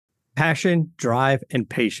Passion, drive, and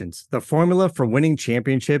patience. The formula for winning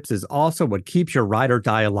championships is also what keeps your ride or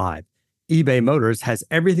die alive. eBay Motors has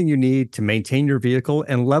everything you need to maintain your vehicle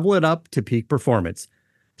and level it up to peak performance.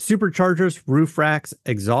 Superchargers, roof racks,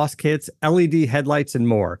 exhaust kits, LED headlights, and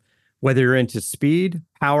more. Whether you're into speed,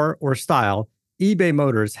 power, or style, eBay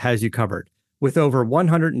Motors has you covered. With over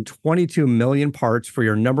 122 million parts for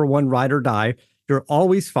your number one ride or die, you'll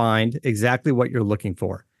always find exactly what you're looking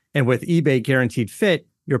for. And with eBay Guaranteed Fit,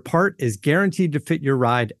 your part is guaranteed to fit your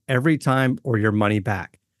ride every time or your money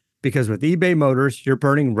back. Because with eBay Motors, you're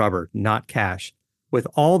burning rubber, not cash. With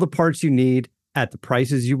all the parts you need at the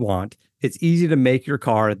prices you want, it's easy to make your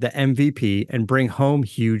car the MVP and bring home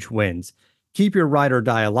huge wins. Keep your ride or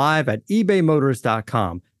die alive at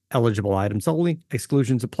ebaymotors.com. Eligible items only.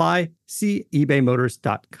 Exclusions apply. See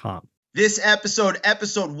ebaymotors.com. This episode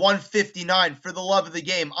 159, For the Love of the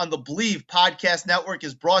Game on the Believe Podcast Network,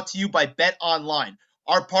 is brought to you by BetOnline.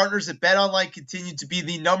 Our partners at BetOnline continue to be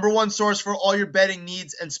the number one source for all your betting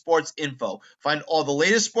needs and sports info. Find all the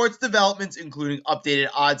latest sports developments, including updated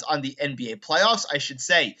odds on the NBA playoffs,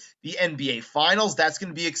 the NBA Finals. That's going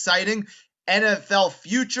to be exciting. NFL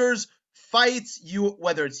futures, fights,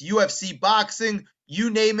 whether it's UFC, boxing, you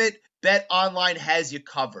name it, BetOnline has you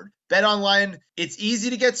covered. BetOnline, it's easy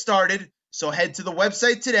to get started. So head to the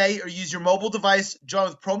website today or use your mobile device, join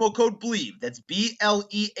with promo code BLEAV, that's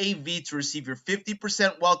BLEAV, to receive your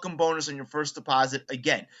 50% welcome bonus on your first deposit.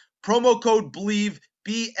 Again, promo code BLEAV,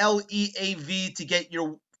 BLEAV, to get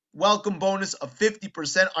your welcome bonus of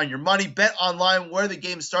 50% on your money. Bet online where the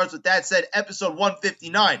game starts. With that said, episode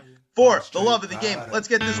 159, For the Love of the Game. Let's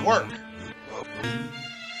get this work.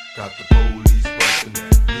 Got the police busting at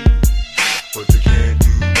me, but they can't do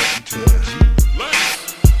nothing to us.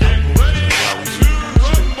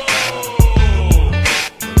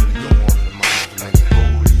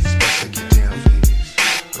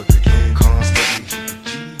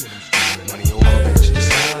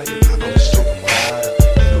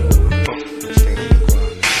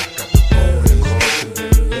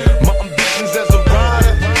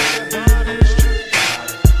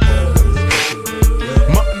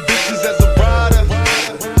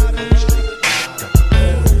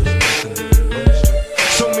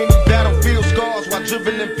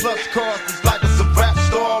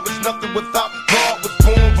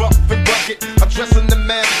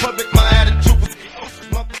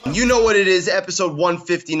 You know what it is, episode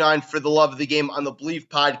 159, For the Love of the Game on the Believe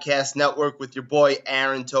Podcast Network with your boy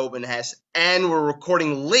Aaron Tobin Hess. And we're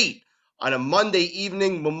recording late on a Monday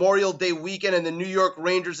evening, Memorial Day weekend, and the New York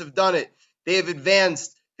Rangers have done it. They have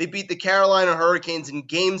advanced. They beat the Carolina Hurricanes in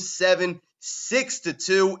Game 7,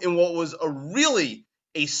 6-2, in what was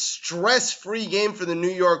a stress-free game for the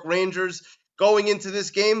New York Rangers. Going into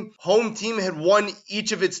this game, home team had won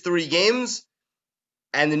each of its 3 games.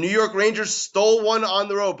 And the New York Rangers stole one on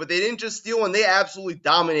the road, but they didn't just steal one. They absolutely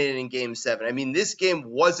dominated in Game 7. I mean, this game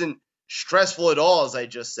wasn't stressful at all, as I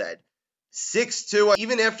just said. 6-2,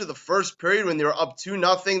 even after the first period when they were up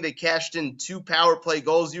 2-0, they cashed in 2 power play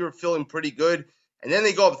goals. You were feeling pretty good. And then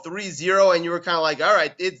they go up 3-0, and you were kind of like, all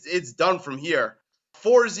right, it's done from here.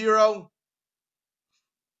 4-0,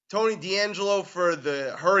 Tony DeAngelo for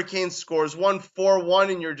the Hurricanes scores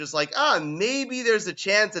 4-1, and you're just like, maybe there's a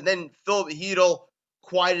chance. And then Philip Hedl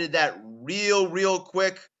quieted that real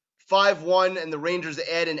quick. 5-1, and the Rangers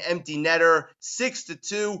add an empty netter.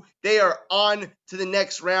 6-2. They are on to the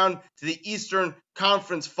next round, to the Eastern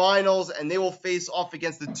Conference Finals, and they will face off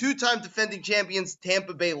against the 2-time defending champions,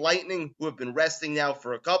 Tampa Bay Lightning, who have been resting now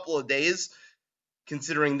for a couple of days,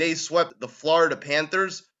 considering they swept the Florida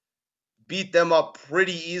Panthers, beat them up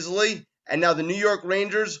pretty easily. And now the New York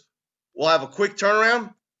Rangers will have a quick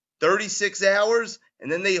turnaround, 36 hours,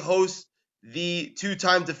 and then they host the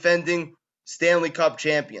 2-time defending Stanley Cup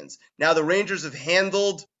champions. Now, the Rangers have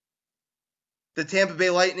handled the Tampa Bay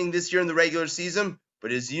Lightning this year in the regular season,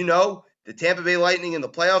 but as you know, the Tampa Bay Lightning in the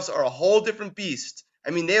playoffs are a whole different beast. I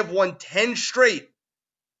mean, they have won 10 straight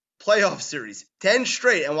playoff series, 10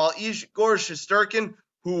 straight. And while Igor Shesterkin,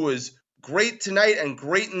 who was great tonight and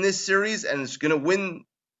great in this series and is going to win,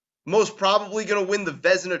 most probably going to win the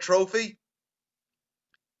Vezina Trophy,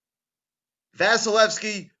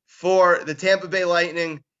 Vasilevsky for the Tampa Bay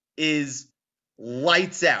Lightning is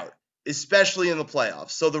lights out, especially in the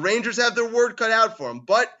playoffs. So the Rangers have their word cut out for them,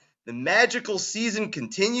 but the magical season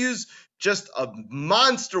continues. Just a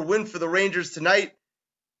monster win for the Rangers tonight.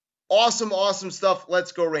 Awesome stuff.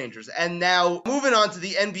 Let's go Rangers. And now moving on to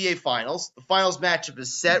the NBA Finals. The Finals matchup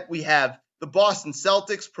is set. We have the Boston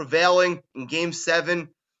Celtics prevailing in Game 7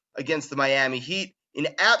 against the Miami Heat. An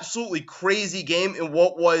absolutely crazy game in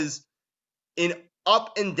what was an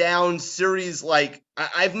up and down series. Like,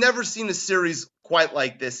 I've never seen a series quite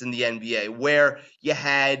like this in the NBA where you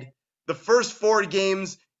had the first 4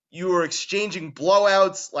 games, you were exchanging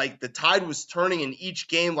blowouts, like the tide was turning in each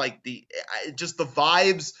game, like just the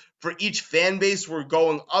vibes for each fan base were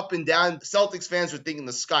going up and down. The Celtics fans were thinking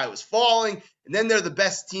the sky was falling, and then they're the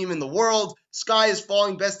best team in the world. Sky is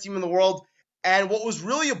falling, best team in the world. And what was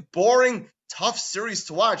really a boring, tough series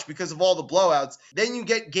to watch because of all the blowouts, then you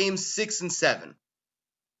get games 6 and 7,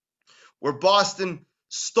 where Boston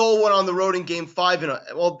stole one on the road in game 5.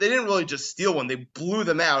 Well, they didn't really just steal one, they blew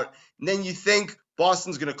them out. And then you think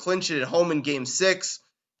Boston's going to clinch it at home in game 6.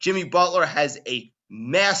 Jimmy Butler has a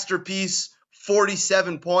masterpiece,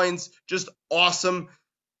 47 points, just awesome.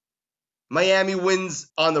 Miami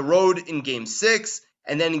wins on the road in game 6.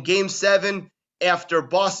 And then in game 7, after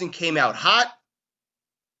Boston came out hot,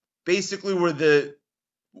 basically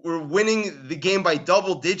we're winning the game by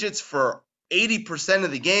double digits for 80%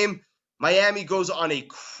 of the game. Miami goes on a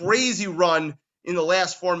crazy run in the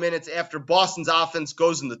last 4 minutes after Boston's offense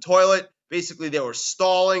goes in the toilet. Basically, they were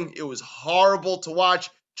stalling. It was horrible to watch.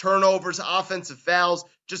 Turnovers, offensive fouls,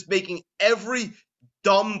 just making every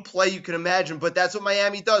dumb play you can imagine. But that's what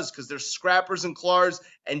Miami does because they're scrappers and claws,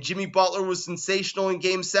 and Jimmy Butler was sensational in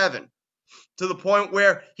game 7 to the point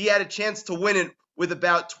where he had a chance to win it with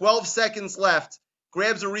about 12 seconds left,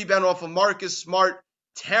 grabs a rebound off of Marcus Smart,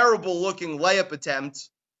 terrible-looking layup attempt.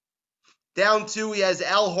 Down 2, he has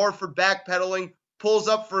Al Horford backpedaling, pulls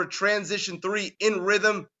up for a transition 3 in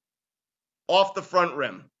rhythm off the front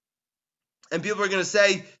rim. And people are going to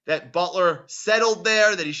say that Butler settled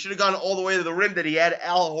there, that he should have gone all the way to the rim, that he had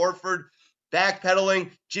Al Horford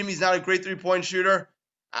backpedaling. Jimmy's not a great three-point shooter.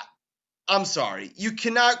 I'm sorry. You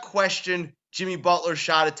cannot question Jimmy Butler's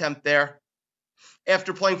shot attempt there.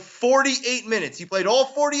 After playing 48 minutes, he played all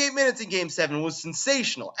 48 minutes in Game 7, was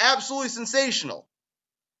sensational, absolutely sensational.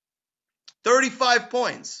 35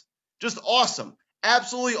 points, just awesome,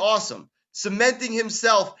 absolutely awesome, cementing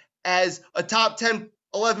himself as a top 10,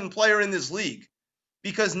 11 player in this league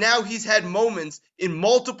because now he's had moments in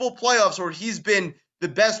multiple playoffs where he's been the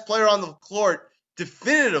best player on the court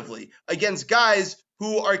definitively against guys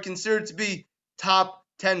who are considered to be top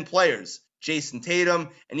 10 players. Jason Tatum,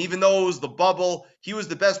 and even though it was the bubble, he was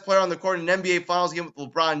the best player on the court in an NBA Finals game with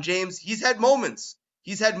LeBron James. He's had moments.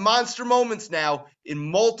 He's had monster moments now in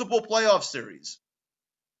multiple playoff series.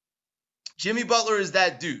 Jimmy Butler is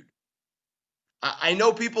that dude. I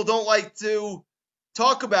know people don't like to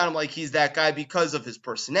talk about him like he's that guy because of his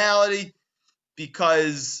personality,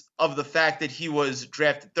 because of the fact that he was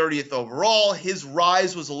drafted 30th overall. His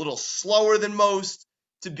rise was a little slower than most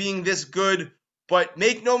to being this good, but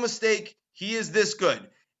make no mistake, he is this good.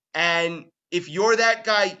 And if you're that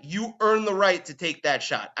guy, you earn the right to take that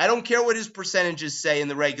shot. I don't care what his percentages say in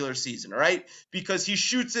the regular season, all right? Because he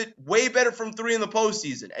shoots it way better from 3 in the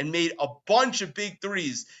postseason and made a bunch of big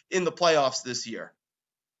threes in the playoffs this year.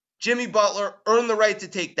 Jimmy Butler earned the right to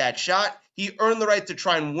take that shot. He earned the right to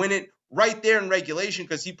try and win it right there in regulation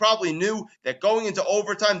because he probably knew that going into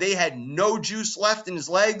overtime, they had no juice left in his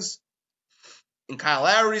legs, in Kyle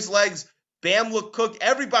Lowry's legs. Bam looked cooked.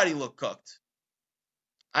 Everybody looked cooked.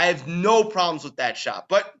 I have no problems with that shot,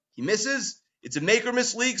 but he misses. It's a make or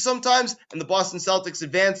miss league sometimes, and the Boston Celtics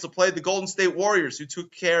advance to play the Golden State Warriors, who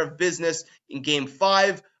took care of business in Game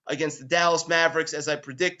 5 against the Dallas Mavericks, as I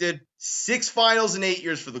predicted. 6 finals in 8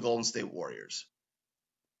 years for the Golden State Warriors.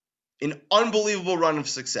 An unbelievable run of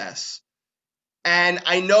success. And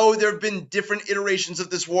I know there have been different iterations of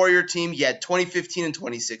this Warrior team. You had 2015 and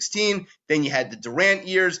 2016, then you had the Durant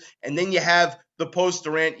years, and then you have the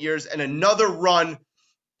post-Durant years, and another run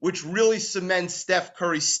which really cements Steph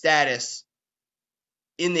Curry's status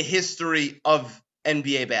in the history of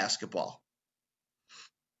NBA basketball.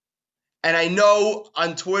 And I know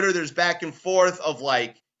on Twitter there's back and forth of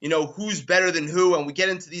who's better than who, and we get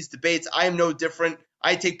into these debates. I am no different.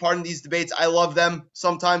 I take part in these debates. I love them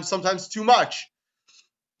sometimes too much.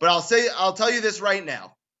 But I'll tell you this right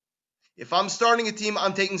now. If I'm starting a team,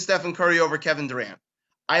 I'm taking Stephen Curry over Kevin Durant.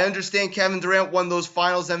 I understand Kevin Durant won those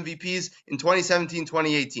finals MVPs in 2017,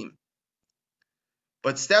 2018.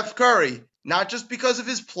 But Steph Curry, not just because of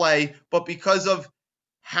his play, but because of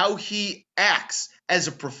how he acts as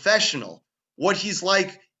a professional, what he's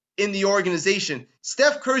like in the organization.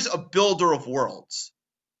 Steph Curry's a builder of worlds.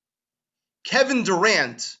 Kevin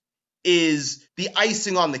Durant is the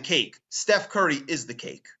icing on the cake. Steph Curry is the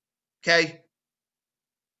cake. Okay?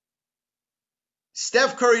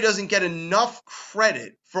 Steph Curry doesn't get enough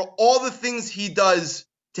credit for all the things he does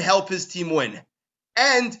to help his team win.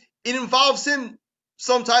 And it involves him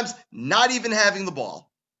sometimes not even having the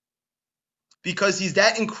ball. Because he's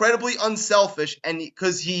that incredibly unselfish and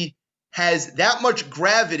because he has that much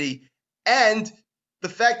gravity, and the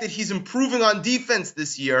fact that he's improving on defense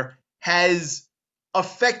this year has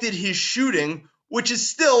affected his shooting, which is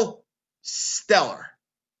still stellar.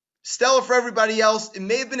 Stellar for everybody else. It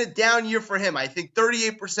may have been a down year for him. I think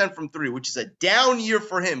 38% from three, which is a down year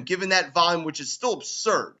for him, given that volume, which is still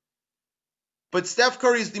absurd. But Steph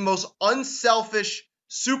Curry is the most unselfish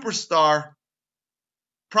superstar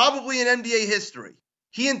probably in NBA history.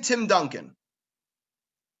 He and Tim Duncan.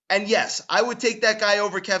 And yes, I would take that guy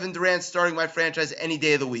over Kevin Durant starting my franchise any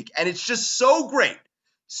day of the week. And it's just so great,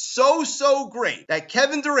 so great that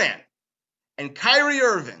Kevin Durant and Kyrie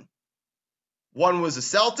Irving, one was a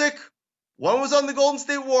Celtic, one was on the Golden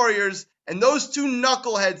State Warriors, and those two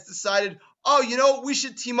knuckleheads decided, oh, you know what, we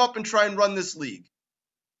should team up and try and run this league.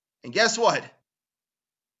 And guess what?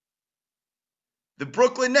 The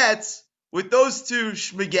Brooklyn Nets, with those two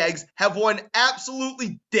schmigags, have won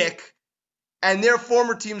absolutely dick, and their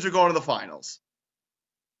former teams are going to the finals.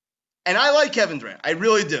 And I like Kevin Durant. I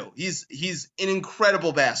really do. He's an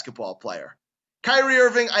incredible basketball player. Kyrie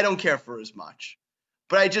Irving, I don't care for as much.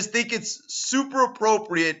 But I just think it's super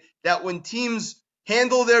appropriate that when teams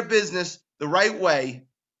handle their business the right way,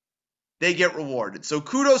 they get rewarded. So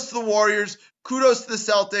kudos to the Warriors. Kudos to the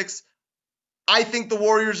Celtics. I think the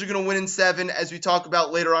Warriors are going to win in 7, as we talk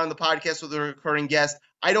about later on in the podcast with a recurring guest.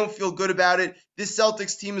 I don't feel good about it. This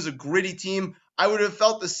Celtics team is a gritty team. I would have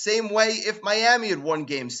felt the same way if Miami had won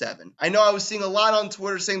Game 7. I know I was seeing a lot on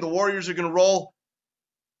Twitter saying the Warriors are going to roll,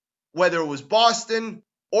 whether it was Boston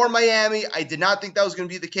or Miami. I did not think that was going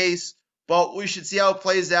to be the case, but we should see how it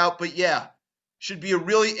plays out. But yeah, should be a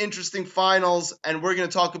really interesting finals, and we're going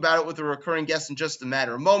to talk about it with a recurring guest in just a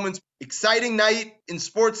matter of moments. Exciting night in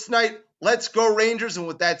sports tonight. Let's go Rangers. And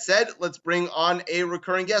with that said, let's bring on a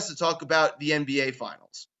recurring guest to talk about the NBA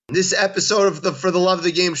Finals. This episode of the For the Love of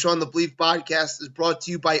the Game show on the Bleav podcast is brought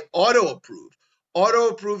to you by AutoApprove.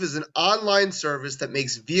 AutoApprove is an online service that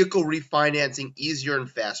makes vehicle refinancing easier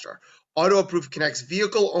and faster. AutoApprove connects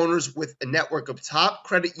vehicle owners with a network of top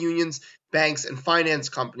credit unions, banks, and finance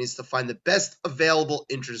companies to find the best available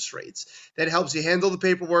interest rates. That helps you handle the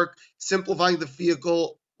paperwork, simplifying the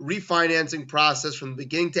vehicle refinancing process from the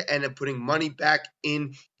beginning to end and putting money back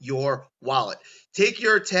in your wallet. Take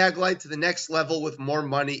your tag light to the next level with more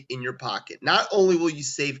money in your pocket. Not only will you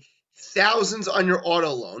save thousands on your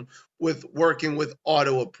auto loan with working with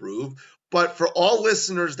AutoApprove, but for all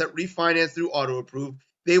listeners that refinance through AutoApprove,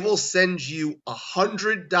 they will send you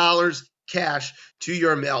 $100 cash to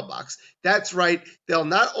your mailbox. That's right. They'll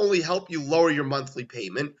not only help you lower your monthly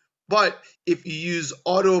payment, but if you use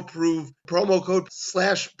AutoApprove promo code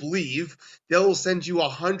 /Bleav, they'll send you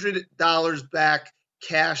 $100 back,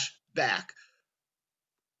 cash back.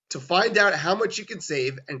 To find out how much you can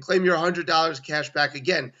save and claim your $100 cash back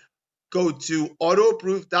again, go to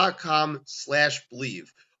autoapprove.com /Bleav.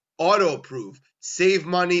 AutoApprove. Save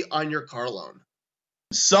money on your car loan.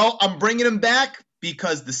 So I'm bringing him back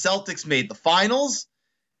because the Celtics made the finals.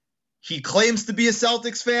 He claims to be a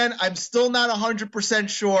Celtics fan. I'm still not 100%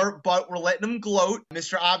 sure, but we're letting him gloat.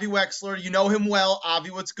 Mr. Avi Wexler, you know him well. Avi,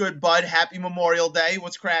 what's good, bud? Happy Memorial Day.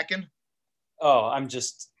 What's cracking? Oh, I'm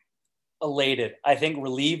just elated. I think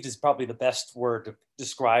relieved is probably the best word to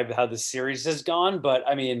describe how this series has gone. But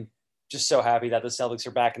I mean, just so happy that the Celtics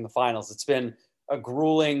are back in the finals. It's been a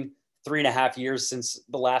grueling 3.5 years since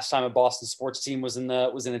the last time a Boston sports team was in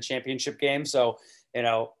a championship game. So, you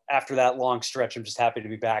know, after that long stretch, I'm just happy to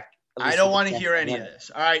be back. I don't want to hear any of this.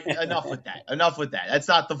 All right, enough with that. Enough with that. That's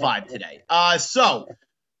not the vibe today. So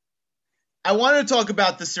I want to talk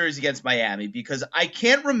about the series against Miami because I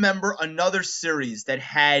can't remember another series that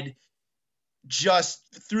had just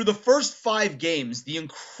through the first 5 games, the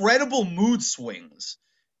incredible mood swings.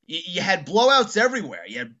 You had blowouts everywhere.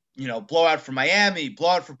 You had, blowout for Miami,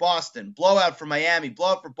 blowout for Boston, blowout for Miami,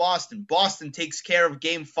 blowout for Boston. Boston takes care of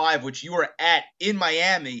Game 5, which you were at in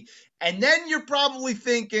Miami. And then you're probably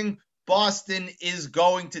thinking Boston is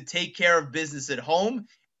going to take care of business at home.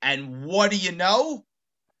 And what do you know?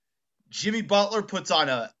 Jimmy Butler puts on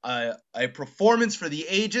a performance for the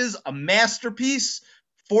ages, a masterpiece,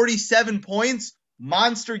 47 points,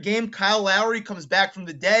 monster game. Kyle Lowry comes back from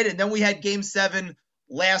the dead. And then we had Game 7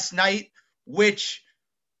 last night, which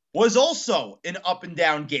was also an up and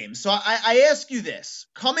down game. So I ask you this,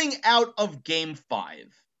 coming out of Game 5,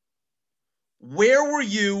 where were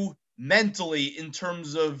you mentally in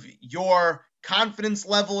terms of your confidence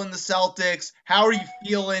level in the Celtics? How are you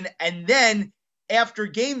feeling? And then after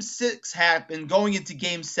Game 6 happened, going into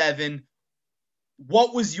Game 7,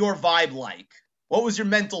 what was your vibe like? What was your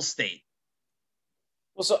mental state?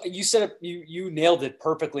 Well, so you said you nailed it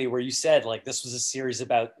perfectly where you said like this was a series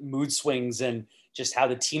about mood swings and just how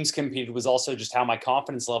the teams competed was also just how my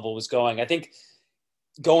confidence level was going. I think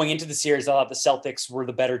going into the series, I thought the Celtics were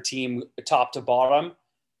the better team top to bottom.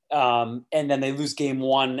 And then they lose game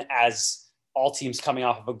one, as all teams coming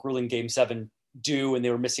off of a grueling game seven do, and they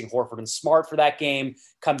were missing Horford and Smart for that game.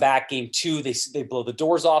 Come back game two, they blow the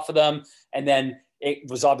doors off of them. And then it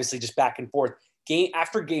was obviously just back and forth.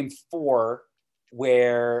 After game four,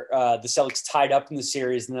 where the Celtics tied up in the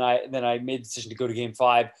series, and then I made the decision to go to game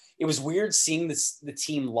five. It was weird seeing the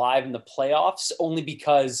team live in the playoffs, only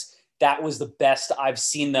because that was the best I've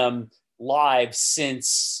seen them live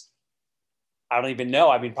since, I don't even know.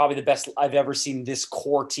 I mean, probably the best I've ever seen this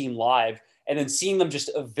core team live. And then seeing them just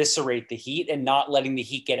eviscerate the Heat and not letting the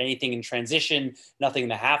Heat get anything in transition, nothing in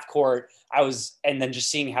the half court. And then just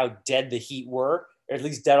seeing how dead the Heat were, or at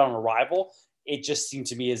least dead on arrival. It just seemed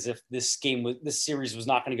to me as if this series was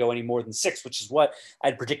not going to go any more than 6, which is what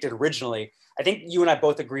I'd predicted originally. I think you and I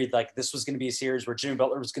both agreed like this was going to be a series where Jimmy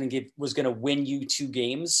Butler was going to win you 2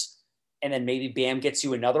 games, and then maybe Bam gets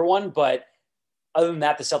you another one. But other than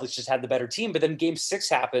that, the Celtics just had the better team. But then game 6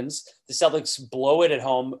 happens. The Celtics blow it at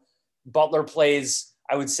home. Butler plays,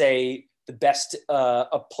 I would say, the best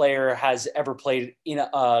a player has ever played in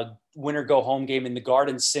a winner go home game in the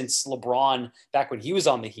Garden since LeBron back when he was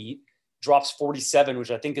on the Heat. Drops 47,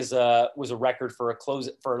 which I think was a record for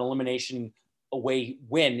an elimination away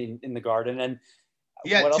win in the Garden. And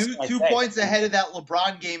yeah, two points ahead of that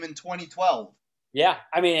LeBron game in 2012. Yeah,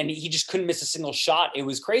 I mean, and he just couldn't miss a single shot. It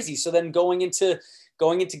was crazy. So then going into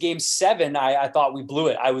game 7, I thought we blew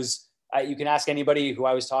it. You can ask anybody who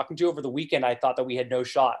I was talking to over the weekend. I thought that we had no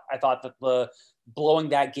shot. I thought that blowing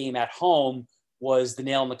that game at home was the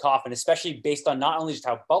nail in the coffin, especially based on not only just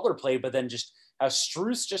how Butler played, but then just how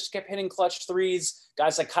Strus just kept hitting clutch threes.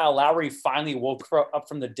 Guys like Kyle Lowry finally woke up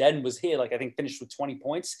from the dead and was hit. Like, I think finished with 20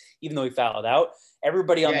 points, even though he fouled out.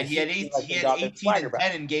 Everybody on the he had 18 and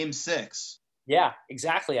 10 in game 6. Yeah,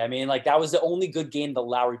 exactly. I mean, like, that was the only good game that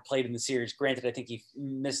Lowry played in the series. Granted, I think he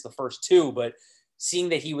missed the first 2, but seeing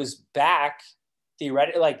that he was back,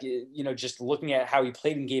 theoretically, like, just looking at how he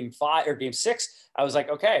played in game 5 or game 6, I was like,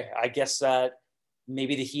 okay, I guess that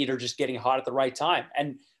maybe the Heat are just getting hot at the right time.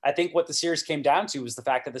 And I think what the series came down to was the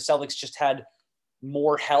fact that the Celtics just had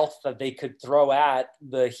more health that they could throw at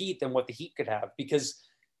the Heat than what the Heat could have, because,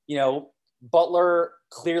 Butler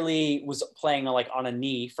clearly was playing on a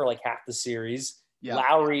knee for like half the series. Yeah.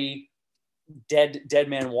 Lowry, dead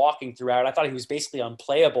man walking throughout. I thought he was basically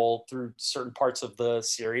unplayable through certain parts of the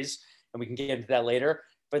series, and we can get into that later.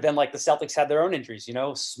 But then, like, the Celtics had their own injuries,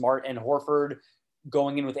 Smart and Horford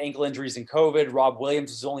going in with ankle injuries and COVID. Rob Williams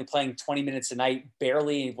was only playing 20 minutes a night,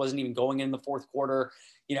 barely. He wasn't even going in the fourth quarter,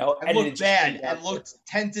 and looked bad and looked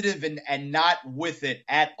tentative and not with it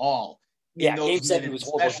at all. Yeah, game 7 was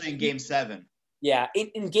horrible, especially in game 7. Yeah,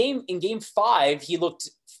 in game 5 he looked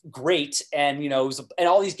great, and and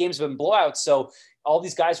all these games have been blowouts, so all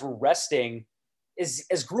these guys were resting.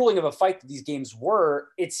 As grueling of a fight that these games were,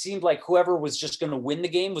 it seemed like whoever was just going to win the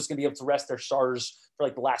game was going to be able to rest their starters for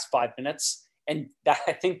like the last 5 minutes, and that,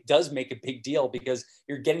 I think, does make a big deal, because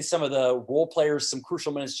you're getting some of the role players some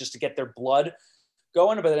crucial minutes just to get their blood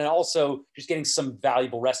going, but then also just getting some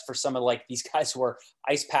valuable rest for some of like these guys who are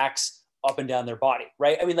ice packs up and down their body,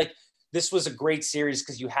 right? I mean, like, this was a great series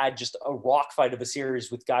because you had just a rock fight of a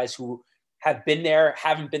series with guys who have been there,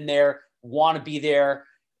 haven't been there, want to be there.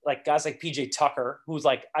 Like guys like PJ Tucker, who's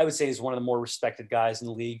like, I would say is one of the more respected guys in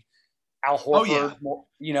the league. Al Horford,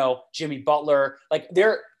 Jimmy Butler, like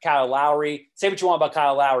they're Kyle Lowry. Say what you want about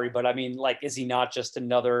Kyle Lowry, but I mean, like, is he not just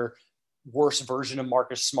another worse version of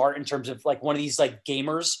Marcus Smart in terms of like one of these like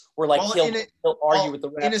gamers where like he'll argue with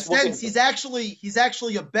the refs? In a sense, he's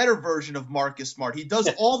actually a better version of Marcus Smart. He does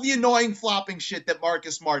all the annoying flopping shit that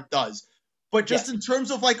Marcus Smart does. But just in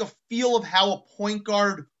terms of like a feel of how a point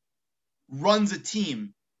guard runs a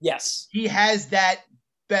team, yes, he has that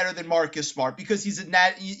better than Marcus Smart, because he's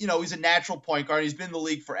a natural point guard. He's been in the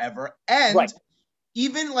league forever. And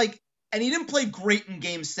even like, and he didn't play great in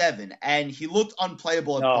game 7, and he looked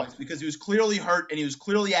unplayable at points because he was clearly hurt and he was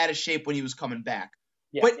clearly out of shape when he was coming back.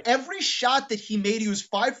 Yeah. But every shot that he made, he was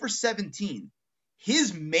 5 for 17.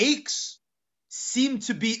 His makes seemed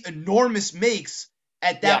to be enormous makes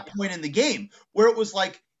at that point in the game, where it was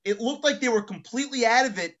like, it looked like they were completely out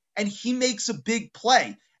of it, and he makes a big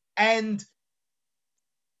play. And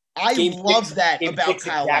I love that about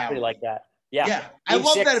Kyle Lowry. Like that. Yeah. I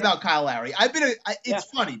love that about Kyle Lowry. It's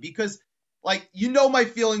funny because, like, my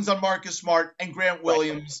feelings on Marcus Smart and Grant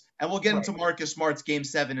Williams, and we'll get into Marcus Smart's game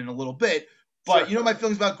 7 in a little bit. But my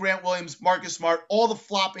feelings about Grant Williams, Marcus Smart, all the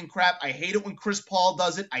flopping crap. I hate it when Chris Paul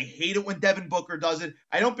does it. I hate it when Devin Booker does it.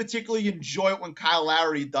 I don't particularly enjoy it when Kyle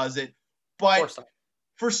Lowry does it. But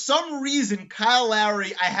for some reason, Kyle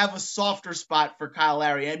Lowry, I have a softer spot for Kyle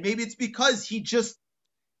Lowry. And maybe it's because he just,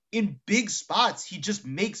 in big spots, he just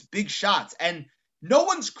makes big shots. And no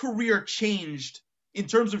one's career changed in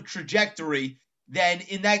terms of trajectory than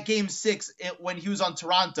in that game 6 when he was on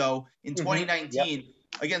Toronto in 2019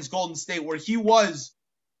 against Golden State, where he was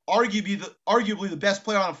arguably the best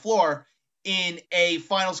player on the floor in a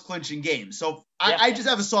finals clinching game. So I just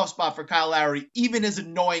have a soft spot for Kyle Lowry, even as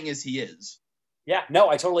annoying as he is. Yeah, no,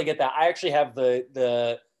 I totally get that. I actually have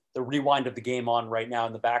the rewind of the game on right now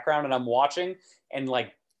in the background, and I'm watching, and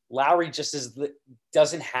like Lowry just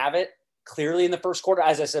doesn't have it clearly in the first quarter.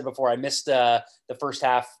 As I said before, I missed the first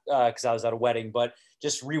half because I was at a wedding, but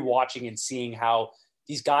just rewatching and seeing how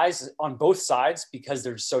these guys on both sides, because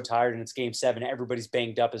they're so tired and it's game 7, everybody's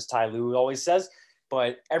banged up, as Ty Lue always says,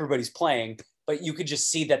 but everybody's playing. But you could just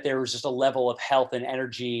see that there was just a level of health and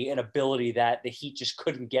energy and ability that the Heat just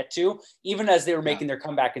couldn't get to. Even as they were making their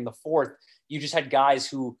comeback in the fourth, you just had guys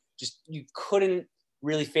who just, you couldn't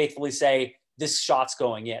really faithfully say this shot's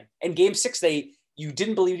going in. And game 6, you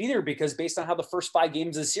didn't believe it either, because based on how the first 5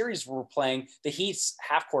 games of the series were playing, the Heat's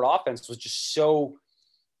half-court offense was just so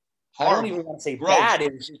horrible. I don't even want to say gross. Bad.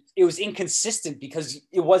 It was inconsistent because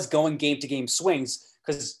it was going game-to-game swings,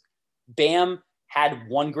 because Bam had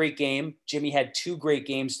 1 great game, Jimmy had 2 great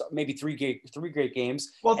games, maybe 3 great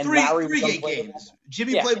games. Well, and three great games.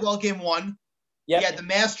 Jimmy played well game 1. Yep. He had the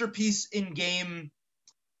masterpiece in game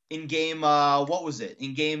what was it?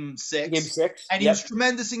 In game 6. Game 6. And he was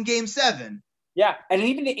tremendous in game 7. Yeah, and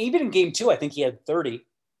even in game 2, I think he had 30.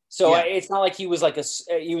 So it's not like he was like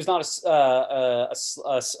he was not a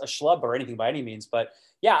schlub or anything by any means. But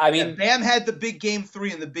yeah, I mean, Bam had the big game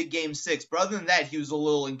 3 and the big game 6. But other than that, he was a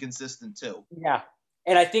little inconsistent too. Yeah,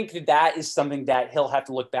 and I think that is something that he'll have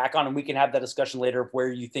to look back on, and we can have that discussion later of where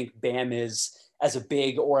you think Bam is as a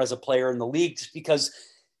big or as a player in the league, just because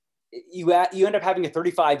you end up having a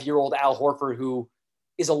 35-year-old Al Horford who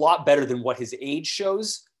is a lot better than what his age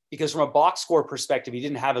shows. Because from a box score perspective, he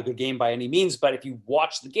didn't have a good game by any means. But if you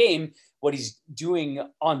watch the game, what he's doing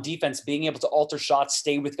on defense, being able to alter shots,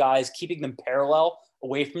 stay with guys, keeping them parallel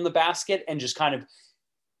away from the basket, and just kind of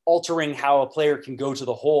altering how a player can go to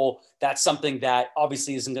the hole, that's something that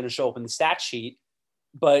obviously isn't going to show up in the stat sheet.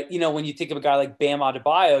 But, you know, when you think of a guy like Bam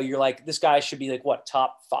Adebayo, you're like, this guy should be like, what,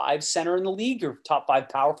 top 5 center in the league or top 5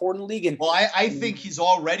 power forward in the league? And well, I think he's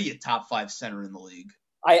already a top 5 center in the league.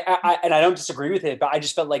 And I don't disagree with it, but I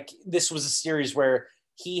just felt like this was a series where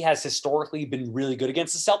he has historically been really good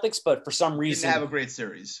against the Celtics, but for some reason he didn't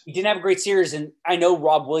have a great series. And I know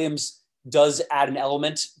Rob Williams does add an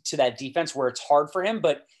element to that defense where it's hard for him,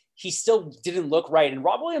 but he still didn't look right. And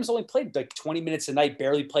Rob Williams only played like 20 minutes a night,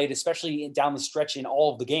 barely played, especially down the stretch in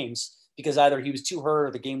all of the games, because either he was too hurt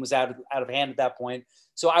or the game was out of hand at that point.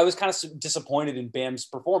 So I was kind of disappointed in Bam's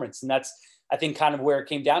performance. And that's, I think, kind of where it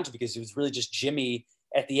came down to, because it was really just Jimmy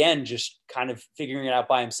at the end, just kind of figuring it out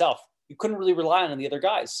by himself. You couldn't really rely on the other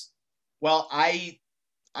guys. Well, I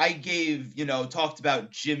talked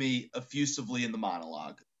about Jimmy effusively in the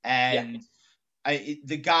monologue, and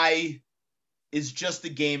the guy is just a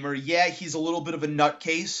gamer. Yeah, he's a little bit of a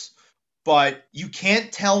nutcase, but you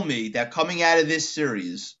can't tell me that coming out of this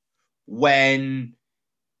series, when,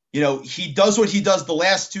 he does what he does the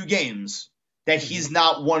last 2 games, that he's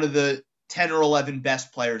not one of the 10 or 11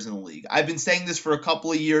 best players in the league. I've been saying this for a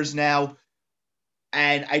couple of years now,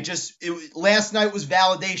 and last night was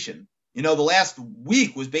validation. The last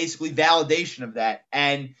week was basically validation of that.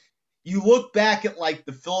 And you look back at like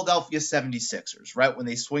the Philadelphia 76ers, right, when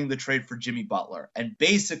they swing the trade for Jimmy Butler, and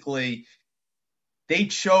basically they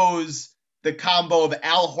chose the combo of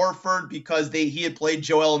Al Horford because he had played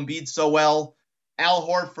Joel Embiid so well, Al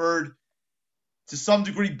Horford, to some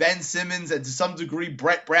degree Ben Simmons, and to some degree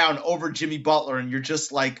Brett Brown over Jimmy Butler, and you're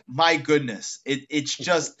just like, my goodness. It's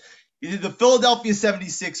just, the Philadelphia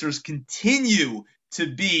 76ers continue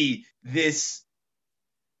to be this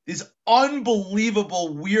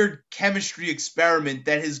unbelievable weird chemistry experiment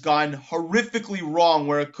that has gone horrifically wrong,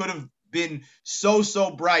 where it could have been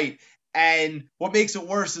so bright. And what makes it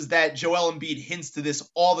worse is that Joel Embiid hints to this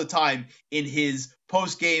all the time in his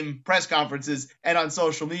post-game press conferences and on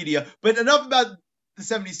social media. But enough about the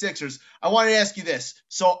 76ers. I wanted to ask you this.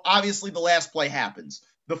 So obviously the last play happens.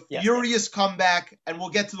 The furious comeback, and we'll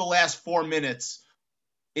get to the last 4 minutes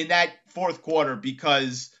in that fourth quarter,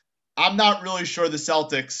 because I'm not really sure the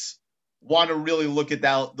Celtics want to really look at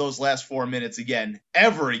those last 4 minutes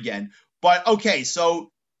ever again. But okay,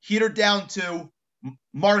 so Heat are down 2.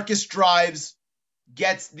 Marcus drives,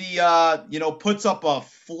 gets puts up a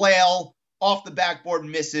flail off the backboard,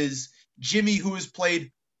 misses. Jimmy, who has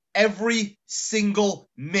played every single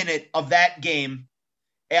minute of that game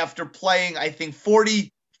after playing, I think,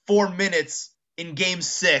 44 minutes in game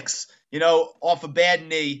 6, off a bad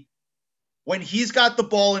knee. When he's got the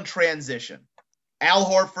ball in transition, Al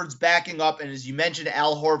Horford's backing up, and as you mentioned,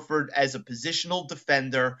 Al Horford as a positional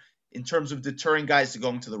defender in terms of deterring guys to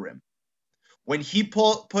going to the rim. When he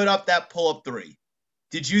put up that pull-up three,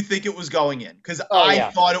 did you think it was going in? Because I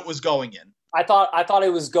thought it was going in. I thought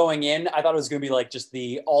it was going in. I thought it was going to be like just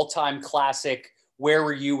the all-time classic, where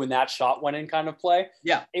were you when that shot went in kind of play.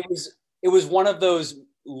 Yeah. It was one of those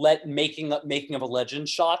making of a legend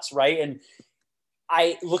shots, right? And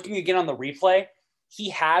looking again on the replay, he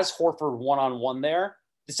has Horford one-on-one there.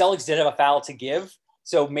 The Celtics did have a foul to give,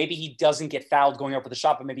 so maybe he doesn't get fouled going up with the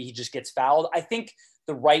shot, but maybe he just gets fouled. I think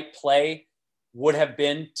the right play would have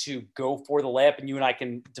been to go for the layup, and you and I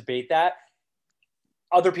can debate that.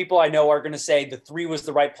 Other people I know are going to say the three was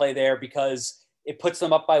the right play there because it puts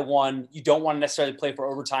them up by 1. You don't want to necessarily play for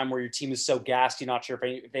overtime where your team is so gassed, you're not sure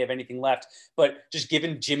if they have anything left. But just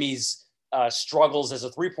given Jimmy's struggles as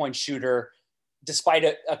a three-point shooter, despite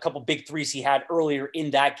a couple big threes he had earlier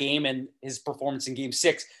in that game and his performance in game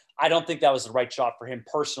 6, I don't think that was the right shot for him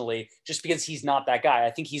personally, just because he's not that guy.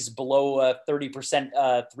 I think he's below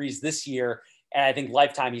 30% threes this year, and I think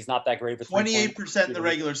lifetime he's not that great. 28% in the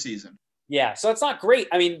regular season. Yeah, so it's not great.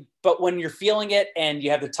 I mean, but when you're feeling it and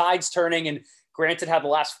you have the tides turning, and granted how the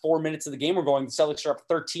last 4 minutes of the game were going, the Celtics are up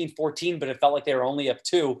 13-14, but it felt like they were only up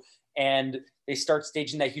 2, and they start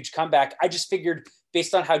staging that huge comeback. I just figured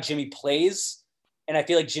based on how Jimmy plays, and I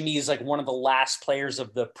feel like Jimmy is like one of the last players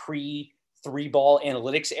of the pre-3-ball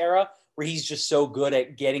analytics era where he's just so good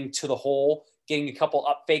at getting to the hole, getting a couple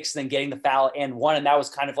up fakes, and then getting the foul and one. And that was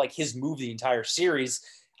kind of like his move the entire series.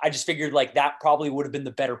 I just figured like that probably would have been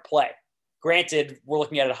the better play. Granted, we're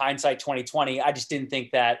looking at it hindsight 2020. I just didn't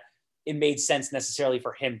think that it made sense necessarily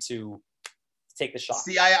for him to take the shot.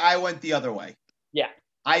 See, I went the other way. Yeah.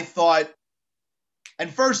 I thought,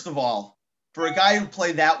 and first of all, for a guy who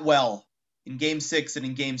played that well in game 6 and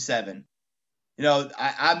in game 7,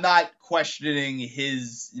 I'm not questioning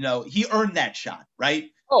his, he earned that shot, right?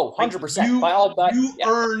 Oh, 100%. By all that,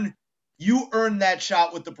 you earned that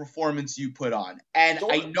shot with the performance you put on. And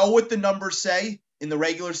sure. I know what the numbers say in the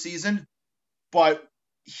regular season, but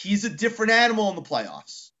he's a different animal in the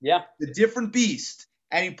playoffs. Yeah. A different beast.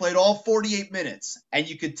 And he played all 48 minutes. And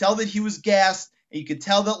you could tell that he was gassed. And you could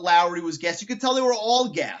tell that Lowry was gassed. You could tell they were all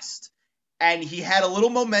gassed. And he had a little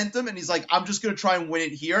momentum, and he's like, I'm just going to try and win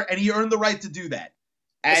it here. And he earned the right to do that.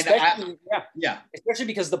 And especially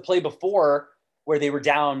because the play before where they were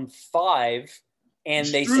down 5 and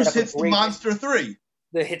they set up hits the monster 3.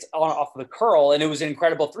 The hits off of the curl, and it was an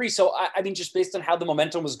incredible 3. So, I mean, just based on how the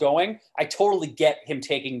momentum was going, I totally get him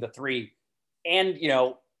taking the 3. And,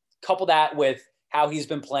 couple that with how he's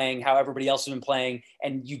been playing, how everybody else has been playing,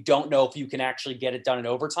 and you don't know if you can actually get it done in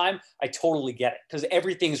overtime. I totally get it because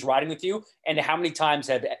everything's riding with you. And how many times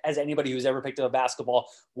has anybody who's ever picked up a basketball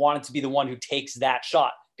wanted to be the one who takes that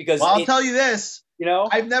shot? Because I'll tell you this,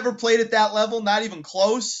 I've never played at that level, not even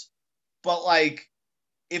close. But like,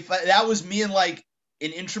 if that was me in like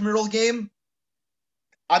an intramural game,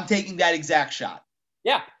 I'm taking that exact shot.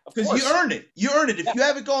 Yeah, because you earned it. You earned it. If you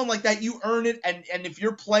have it going like that, you earn it. And if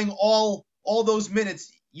you're playing all those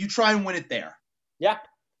minutes, you try and win it there. Yeah.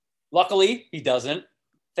 Luckily, he doesn't,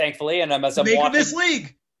 thankfully. And as I'm watching, make or miss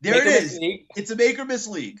league. There it is. It's a make or miss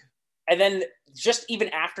league. And then just even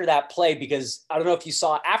after that play, because I don't know if you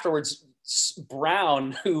saw afterwards,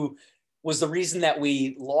 Brown, who was the reason that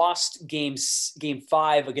we lost game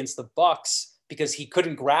 5 against the Bucks because he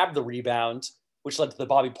couldn't grab the rebound, which led to the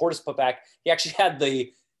Bobby Portis putback. He actually had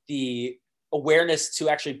the awareness to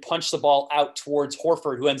actually punch the ball out towards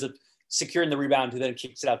Horford, who ends up securing the rebound, who then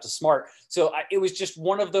kicks it out to Smart. So it was just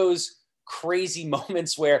one of those crazy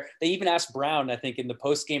moments where they even asked Brown, I think in the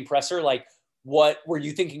post-game presser, like, what were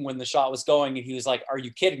you thinking when the shot was going? And he was like, are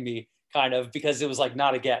you kidding me? Kind of, because it was like,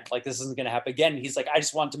 not again, like this isn't going to happen again. And he's like, I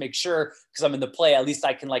just wanted to make sure because I'm in the play, at least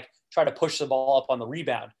I can like try to push the ball up on the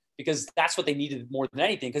rebound because that's what they needed more than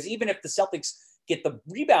anything. Because even if the Celtics get the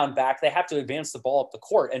rebound back, they have to advance the ball up the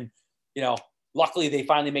court. And, luckily they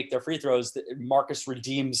finally make their free throws. Marcus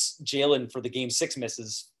redeems Jalen for the game 6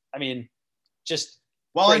 misses. I mean, just.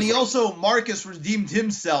 Well, crazy. And he also, Marcus redeemed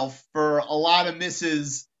himself for a lot of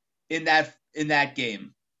misses in that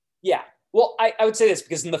game. Yeah. Well, I would say this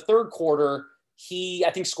because in the third quarter, he,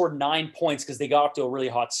 I think, scored 9 points because they got off to a really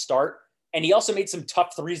hot start. And he also made some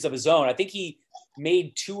tough threes of his own. I think he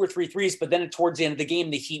made 2 or 3 threes, but then towards the end of the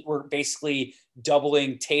game, the Heat were basically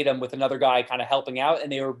doubling Tatum with another guy kind of helping out. And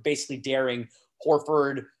they were basically daring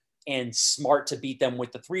Horford and Smart to beat them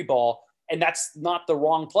with the 3 ball. And that's not the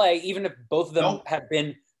wrong play, even if both of them Nope. have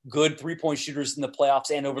been good 3-point shooters in the playoffs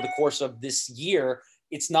and over the course of this year.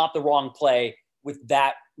 It's not the wrong play with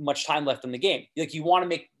that much time left in the game. Like you want to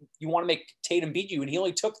make Tatum beat you, and he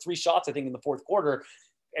only took 3 shots, I think, in the fourth quarter.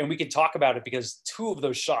 And we can talk about it because 2 of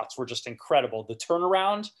those shots were just incredible. The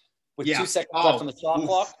turnaround with 2 seconds left on the shot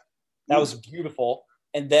clock, that was beautiful.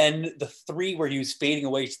 And then the 3 where he was fading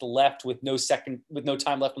away to the left with no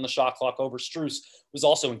time left on the shot clock over Strus was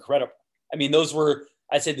also incredible. I mean, those were,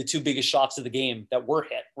 I'd say, the 2 biggest shots of the game that were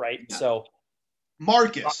hit, right? Yeah. So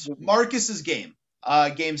Marcus's game,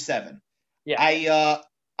 game 7. Yeah.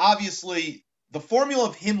 Obviously the formula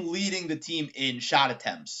of him leading the team in shot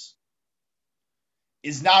attempts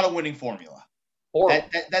is not a winning formula.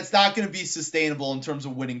 That's not going to be sustainable in terms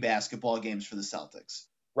of winning basketball games for the Celtics.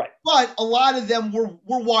 Right. But a lot of them were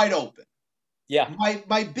wide open. Yeah.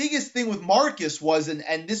 My biggest thing with Marcus was,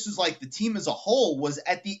 and this was like the team as a whole, was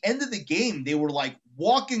at the end of the game, they were like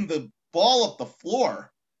walking the ball up the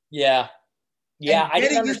floor. Yeah. Yeah. And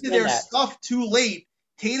getting into their stuff too late.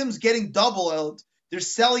 Tatum's getting doubled. They're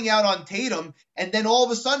selling out on Tatum. And then all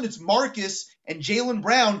of a sudden it's Marcus and Jaylen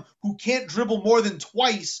Brown who can't dribble more than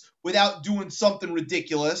twice without doing something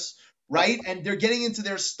ridiculous, right? And they're getting into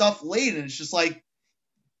their stuff late. And it's just like,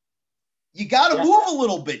 you got to move a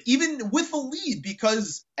little bit, even with the lead,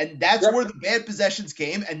 and that's where the bad possessions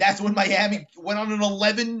came. And that's when Miami went on an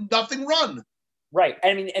 11-0 run. Right.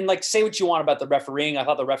 I mean, and like, say what you want about the refereeing. I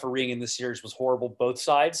thought the refereeing in this series was horrible, both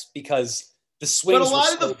sides, because the swings But a lot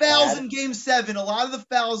were of the fouls in game 7, a lot of the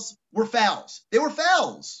fouls were fouls. They were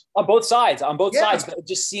fouls. On both sides. But it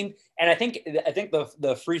just seemed, and I think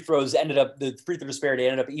the free throws the free throw disparity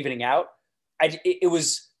ended up evening out. It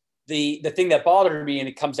was the thing that bothered me, and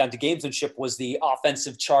it comes down to gamesmanship, was the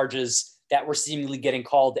offensive charges that were seemingly getting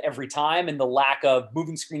called every time and the lack of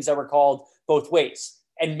moving screens that were called both ways.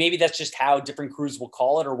 And maybe that's just how different crews will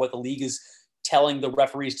call it or what the league is telling the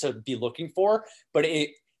referees to be looking for. But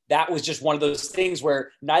that was just one of those things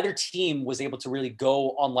where neither team was able to really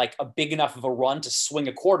go on like a big enough of a run to swing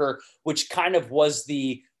a quarter, which kind of was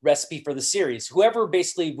the recipe for the series. Whoever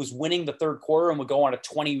basically was winning the third quarter and would go on a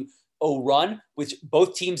 20-0 run, which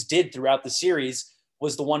both teams did throughout the series,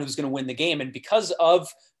 was the one who's going to win the game. And because of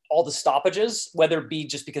all the stoppages, whether it be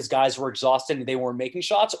just because guys were exhausted and they weren't making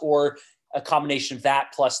shots, or a combination of that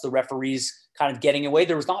plus the referees kind of getting away,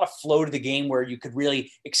 there was not a flow to the game where you could really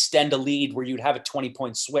extend a lead where you'd have a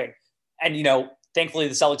 20-point swing. And, thankfully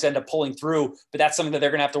the Celtics end up pulling through, but that's something that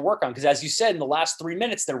they're going to have to work on. Because as you said, in the last 3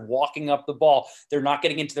 minutes, they're walking up the ball. They're not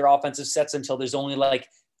getting into their offensive sets until there's only like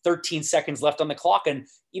 13 seconds left on the clock. And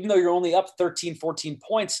even though you're only up 13, 14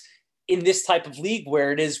 points in this type of league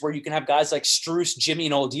where you can have guys like Strus, Jimmy,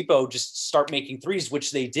 and Oladipo just start making threes,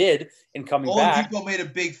 which they did in coming back. Oladipo made a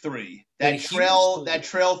big 3. That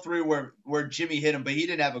trail 3 where Jimmy hit him, but he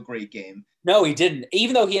didn't have a great game. No, he didn't.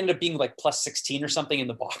 Even though he ended up being like plus 16 or something in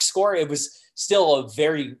the box score, it was still a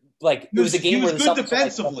very it was a game where the Celtics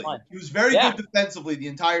defensively. He was very good defensively the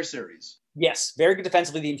entire series. Yes, very good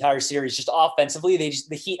defensively the entire series. Just offensively,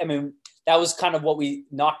 the Heat. I mean, that was kind of what we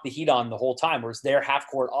knocked the Heat on the whole time, whereas their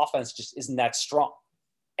half-court offense just isn't that strong.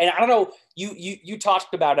 And I don't know, you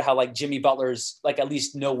talked about how like Jimmy Butler's like at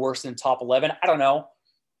least no worse than top 11. I don't know.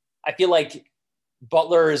 I feel like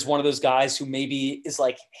Butler is one of those guys who maybe is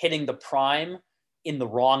like hitting the prime in the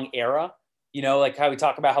wrong era. Like how we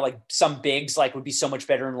talk about how like some bigs like would be so much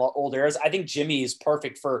better in old eras. I think Jimmy is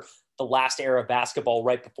perfect for the last era of basketball,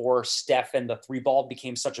 right before Steph and the 3-ball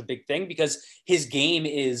became such a big thing, because his game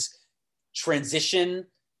is transition,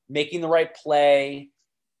 making the right play,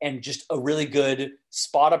 and just a really good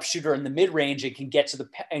spot up shooter in the mid range and can get to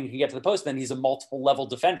the post. Then he's a multiple level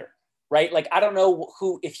defender, right? Like, I don't know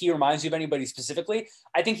if he reminds you of anybody specifically.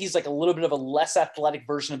 I think he's like a little bit of a less athletic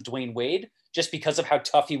version of Dwayne Wade, just because of how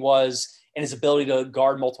tough he was and his ability to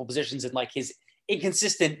guard multiple positions and like his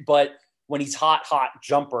inconsistent, but when he's hot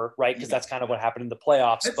jumper, right? Because that's kind of what happened in the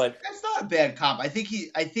playoffs. But that's not a bad comp. I think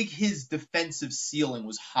his defensive ceiling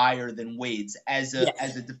was higher than Wade's as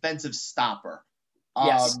a defensive stopper.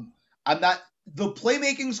 Yes. The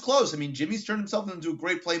playmaking's close. I mean, Jimmy's turned himself into a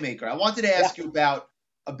great playmaker. I wanted to ask you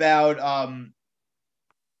about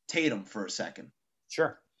Tatum for a second.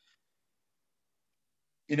 Sure.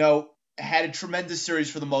 Had a tremendous series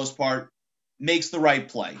for the most part, makes the right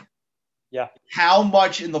play. Yeah. How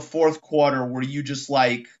much in the fourth quarter were you just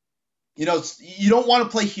like, you don't want to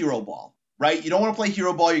play hero ball, right? You don't want to play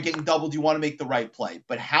hero ball. You're getting doubled. You want to make the right play.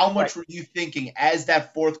 But how much were you thinking as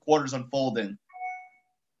that fourth quarter's unfolding?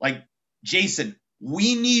 Like, Jason,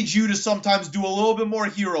 we need you to sometimes do a little bit more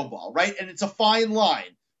hero ball, right? And it's a fine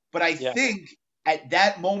line. But I think at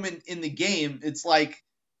that moment in the game, it's like,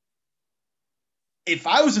 if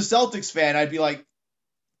I was a Celtics fan, I'd be like,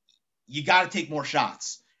 you got to take more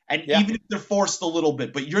shots. And even if they're forced a little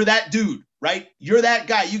bit, but you're that dude, right? You're that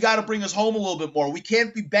guy. You got to bring us home a little bit more. We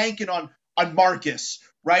can't be banking on Marcus,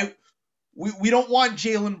 right? We don't want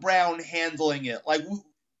Jaylen Brown handling it. Like,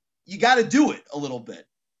 you got to do it a little bit.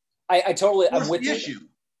 I totally, What's I'm with the you. issue?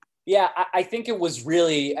 Yeah, I think it was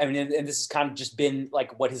really, I mean, and this has kind of just been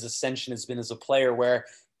like what his ascension has been as a player, where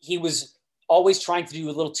he was always trying to do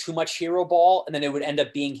a little too much hero ball, and then it would end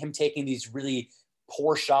up being him taking these really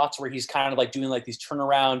poor shots where he's kind of like doing like these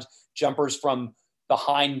turnaround jumpers from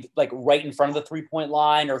behind, like right in front of the 3-point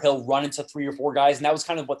line, or he'll run into 3 or 4 guys. And that was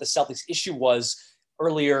kind of what the Celtics issue was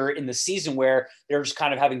earlier in the season, where they're just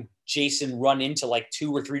kind of having Jason run into like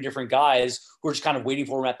 2 or 3 different guys who are just kind of waiting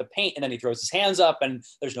for him at the paint. And then he throws his hands up and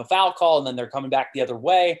there's no foul call. And then they're coming back the other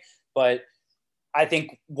way. But I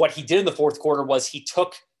think what he did in the fourth quarter was he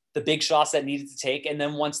took the big shots that needed to take. And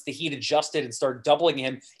then once the Heat adjusted and started doubling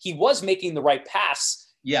him, he was making the right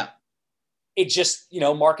pass. Yeah. It just,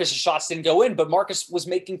 Marcus' shots didn't go in, but Marcus was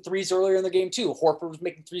making threes earlier in the game too. Horford was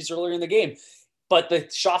making threes earlier in the game. But the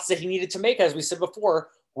shots that he needed to make, as we said before,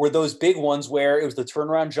 were those big ones where it was the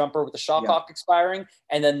turnaround jumper with the shot clock expiring,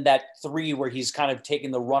 and then that 3 where he's kind of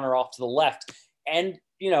taking the runner off to the left. And,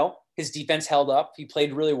 his defense held up. He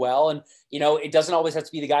played really well. And, it doesn't always have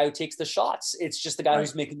to be the guy who takes the shots. It's just the guy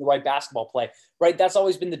who's making the right basketball play, right? That's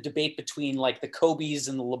always been the debate between like the Kobe's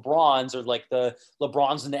and the LeBrons, or like the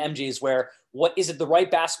LeBrons and the MJs, where what is it the right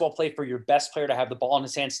basketball play for your best player to have the ball in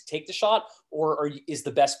his hands to take the shot? Or is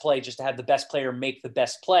the best play just to have the best player make the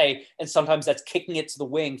best play? And sometimes that's kicking it to the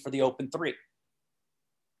wing for the open 3.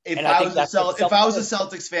 If I was a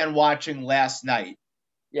Celtics fan watching last night,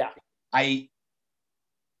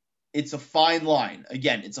 it's a fine line.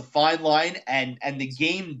 Again, it's a fine line, and the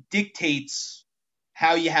game dictates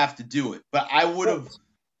how you have to do it. But I would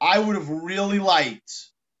have really liked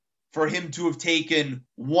for him to have taken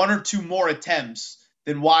 1 or 2 more attempts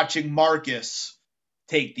than watching Marcus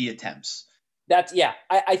take the attempts.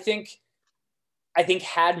 I think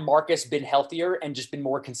had Marcus been healthier and just been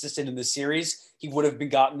more consistent in the series, he would have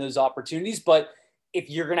gotten those opportunities. But if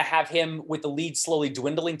you're going to have him with the lead slowly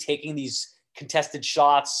dwindling, taking these contested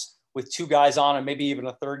shots with 2 guys on and maybe even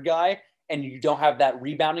a 3rd guy, and you don't have that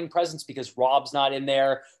rebounding presence because Rob's not in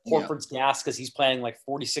there, Horford's gassed because he's playing like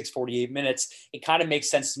 46, 48 minutes, it kind of makes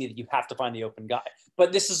sense to me that you have to find the open guy.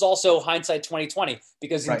 But this is also hindsight 2020,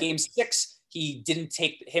 because in game 6, he didn't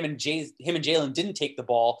take him and Jaylen didn't take the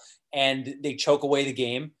ball, and they choke away the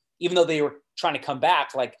game, even though they were trying to come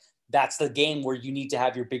back. Like, that's the game where you need to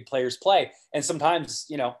have your big players play. And sometimes,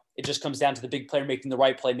 it just comes down to the big player making the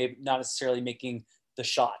right play, maybe not necessarily making the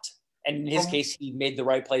shot. And in his case, he made the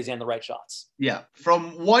right plays and the right shots. Yeah.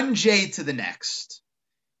 From 1J to the next,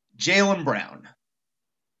 Jaylen Brown.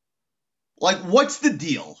 Like, what's the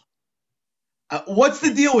deal? What's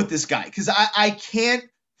the deal with this guy? Because I can't,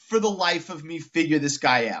 for the life of me, figure this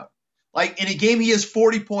guy out. Like, in a game, he has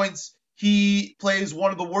 40 points. He plays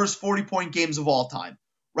one of the worst 40-point games of all time.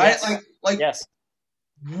 Right? Yes.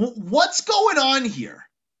 What's going on here?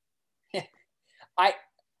 I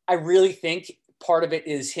really think part of it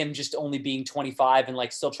is him just only being 25 and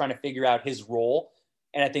like still trying to figure out his role.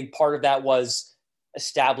 And I think part of that was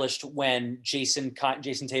established when Jason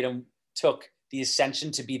Tatum took the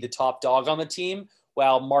ascension to be the top dog on the team,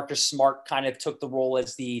 while Marcus Smart kind of took the role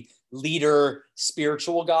as the leader,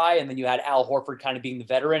 spiritual guy. And then you had Al Horford kind of being the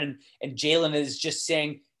veteran, and Jaylen is just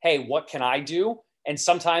saying, hey, what can I do? And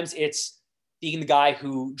sometimes it's being the guy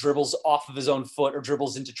who dribbles off of his own foot or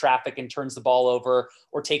dribbles into traffic and turns the ball over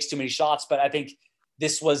or takes too many shots. But I think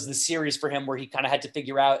this was the series for him where he kind of had to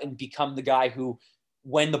figure out and become the guy who,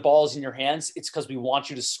 when the ball is in your hands, it's because we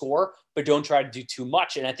want you to score, but don't try to do too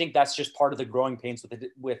much. And I think that's just part of the growing pains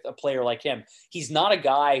with a player like him. He's not a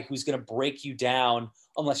guy who's going to break you down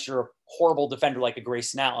unless you're a horrible defender like a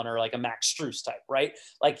Grayson Allen or like a Max Strus type, right?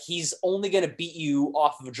 Like, he's only going to beat you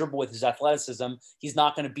off of a dribble with his athleticism. He's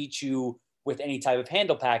not going to beat you with any type of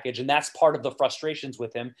handle package. And that's part of the frustrations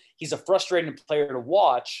with him. He's a frustrating player to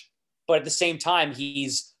watch, but at the same time,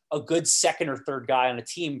 he's a good 2nd or 3rd guy on a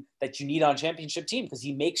team that you need on a championship team, because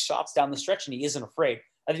he makes shots down the stretch and he isn't afraid.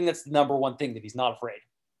 I think that's the number one thing, that he's not afraid.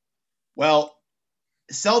 Well,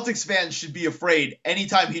 Celtics fans should be afraid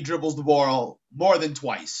anytime he dribbles the ball more than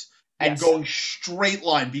twice and going straight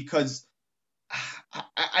line, because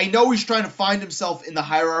I know he's trying to find himself in the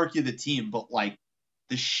hierarchy of the team, but like,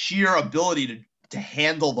 the sheer ability to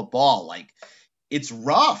handle the ball, like, it's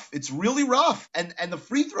rough. It's really rough. And the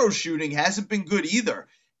free throw shooting hasn't been good either.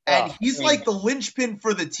 And he's like the linchpin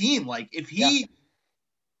for the team. Like, if he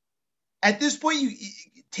at this point,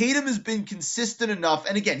 Tatum has been consistent enough,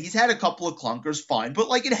 and again, he's had a couple of clunkers, fine, but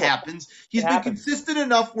like it happens. He's been consistent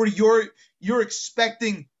enough where you're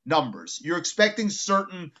expecting numbers, you're expecting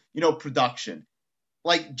certain, production.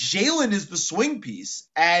 Like Jalen is the swing piece,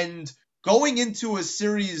 and going into a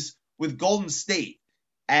series with Golden State,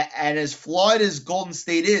 and as flawed as Golden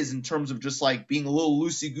State is in terms of just like being a little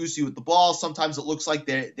loosey-goosey with the ball, sometimes it looks like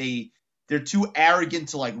they're too arrogant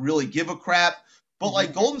to like really give a crap. But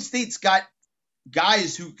like Golden State's got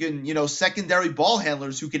guys who can, secondary ball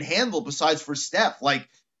handlers who can handle besides for Steph. Like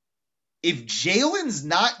if Jalen's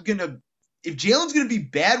gonna be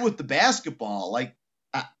bad with the basketball, like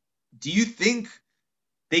do you think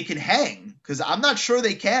they can hang? Because I'm not sure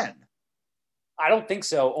they can. I don't think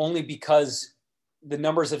so, only because the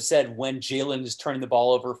numbers have said when Jalen is turning the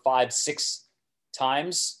ball over 5-6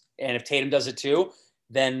 times, and if Tatum does it too,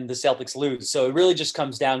 then the Celtics lose. So it really just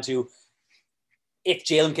comes down to if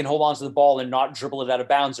Jalen can hold on to the ball and not dribble it out of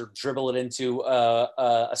bounds or dribble it into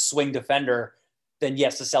a swing defender, then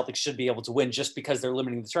yes, the Celtics should be able to win just because they're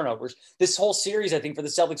limiting the turnovers. This whole series, I think, for the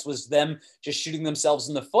Celtics was them just shooting themselves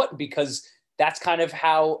in the foot, because that's kind of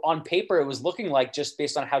how on paper it was looking like, just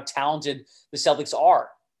based on how talented the Celtics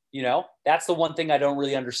are. That's the one thing I don't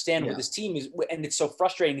really understand with this team is, and it's so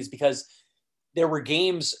frustrating, is because there were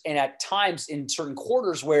games and at times in certain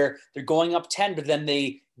quarters where they're going up 10, but then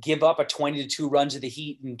they give up a 20-2 run to the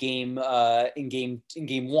Heat in game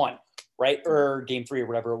one, right? Or game 3 or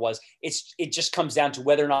whatever it was. It just comes down to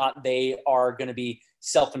whether or not they are going to be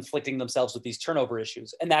self-inflicting themselves with these turnover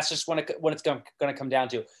issues. And that's just when it's going to come down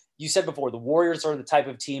to. You said before, the Warriors are the type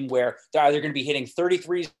of team where they're either going to be hitting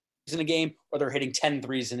 33s in a game or they're hitting 10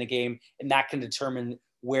 threes in a game, and that can determine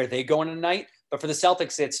where they go in a night. But for the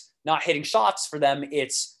Celtics, it's not hitting shots for them,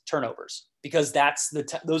 it's turnovers, because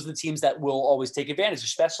those are the teams that will always take advantage,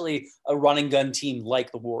 especially a run and gun team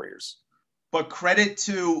like the Warriors. But credit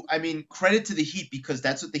to the Heat, because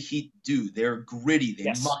that's what the Heat do. They're gritty.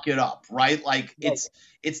 They muck it up, right? Like it's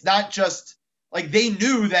not just like they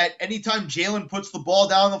knew that anytime Jalen puts the ball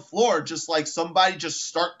down on the floor, just like somebody just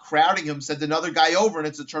start crowding him, send another guy over, and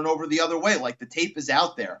it's a turnover the other way. Like the tape is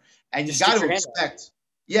out there. And you got to expect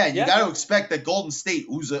got to expect that Golden State,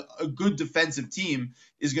 who's a good defensive team,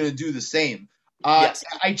 is going to do the same. I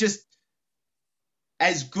just,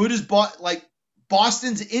 as good as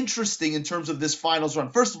Boston's interesting in terms of this finals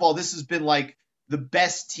run. First of all, this has been like the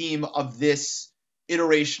best team of this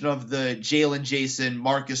iteration of the Jalen, Jason,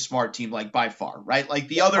 Marcus Smart team, like by far, right? Like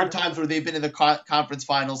the other times where they've been in the conference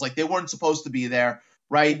finals, like they weren't supposed to be there,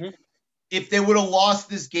 right? Mm-hmm. If they would have lost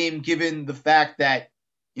this game, given the fact that,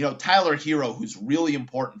 Tyler Hero, who's really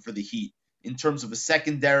important for the Heat in terms of a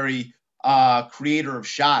secondary creator of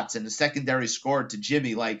shots and a secondary scorer to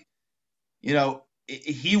Jimmy, like,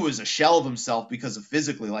 he was a shell of himself because of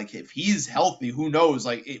physically. Like if he's healthy, who knows?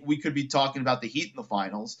 Like we could be talking about the Heat in the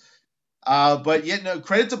finals. But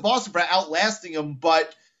credit to Boston for outlasting them.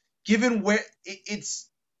 But given where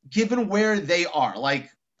they are, like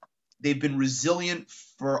they've been resilient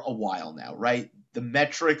for a while now, right?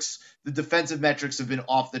 The defensive metrics have been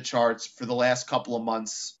off the charts for the last couple of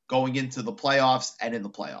months going into the playoffs and in the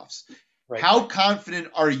playoffs. Right. How confident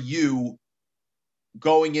are you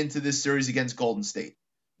going into this series against Golden State,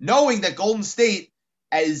 knowing that Golden State,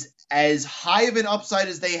 as high of an upside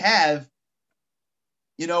as they have,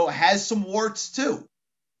 has some warts too?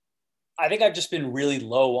 I think I've just been really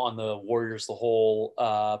low on the Warriors the whole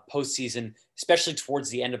postseason, especially towards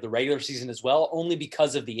the end of the regular season as well, only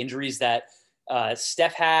because of the injuries that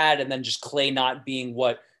Steph had, and then just Klay not being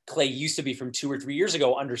what Klay used to be from 2 or 3 years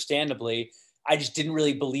ago, understandably. I just didn't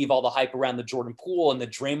really believe all the hype around the Jordan Poole and the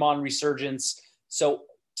Draymond resurgence. So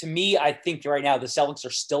to me, I think right now the Celtics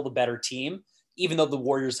are still the better team, even though the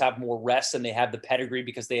Warriors have more rest and they have the pedigree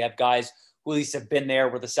because they have guys who at least have been there,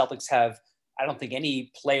 where the Celtics have, I don't think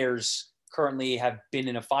any players currently have been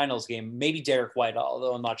in a finals game. Maybe Derek White,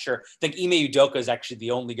 although I'm not sure. I think Ime Udoka is actually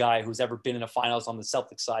the only guy who's ever been in a finals on the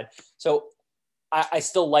Celtics side. So I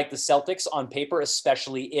still like the Celtics on paper,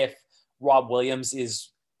 especially if Rob Williams is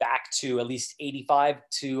back to at least 85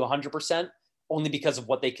 to 100%, only because of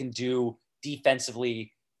what they can do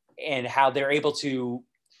defensively and how they're able to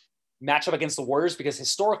match up against the Warriors. Because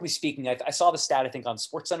historically speaking, I saw the stat, I think on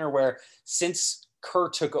SportsCenter, where since Kerr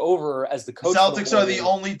took over as the coach, the Celtics are the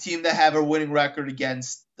only team that have a winning record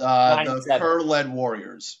against the Kerr-led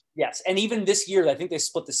Warriors. Yes, and even this year, I think they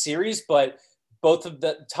split the series, but both of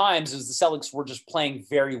the times as the Celtics were just playing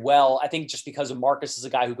very well. I think just because of Marcus is a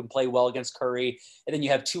guy who can play well against Curry. And then you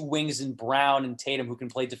have two wings in Brown and Tatum who can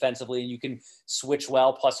play defensively and you can switch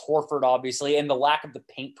well, plus Horford, obviously, and the lack of the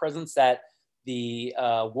paint presence that the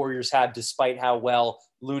Warriors have, despite how well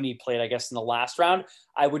Looney played, I guess, in the last round.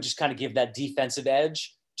 I would just kind of give that defensive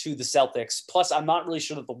edge to the Celtics. Plus, I'm not really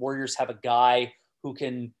sure that the Warriors have a guy who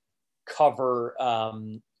can cover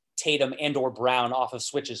Tatum and or Brown off of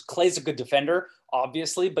switches. Clay's a good defender,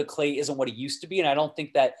 obviously, but Clay isn't what he used to be. And I don't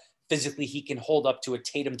think that physically he can hold up to a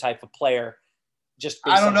Tatum type of player. Just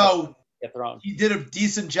based I don't know. Get thrown. He did a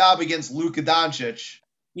decent job against Luka Doncic.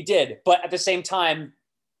 He did. But at the same time,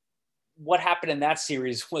 what happened in that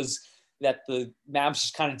series was that the Mavs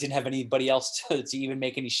just kind of didn't have anybody else to even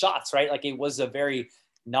make any shots, right? Like, it was a very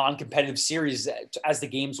non-competitive series as the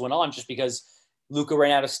games went on, just because Luka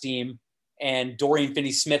ran out of steam and Dorian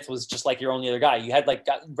Finney-Smith was just like your only other guy. You had like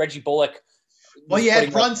Reggie Bullock. Well, you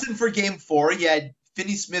had Brunson for game 4. You had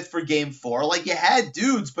Finney-Smith for game 4. Like, you had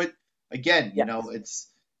dudes, but again, you know, it's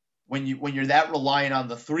when you're that reliant on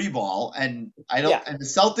the 3 ball, and and the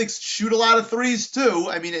Celtics shoot a lot of threes too.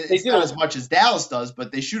 I mean, it's not as much as Dallas does,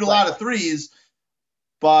 but they shoot a lot of threes.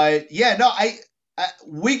 But yeah, no,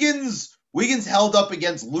 Wiggins held up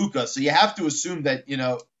against Luka, so you have to assume that, you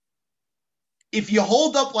know, if you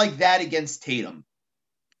hold up like that against Tatum,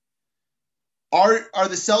 are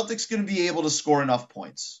the Celtics going to be able to score enough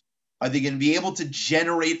points? Are they going to be able to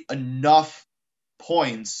generate enough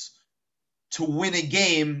points to win a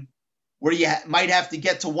game where you might have to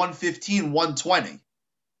get to 115, 120?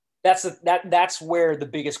 That's where the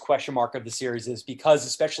biggest question mark of the series is, because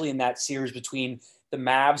especially in that series between the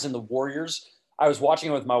Mavs and the Warriors, I was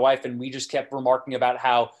watching it with my wife and we just kept remarking about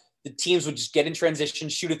how the teams would just get in transition,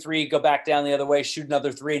 shoot a 3, go back down the other way, shoot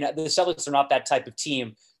another 3. And the Celtics are not that type of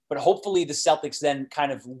team, but hopefully the Celtics then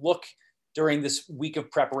kind of look during this week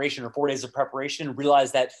of preparation or 4 days of preparation and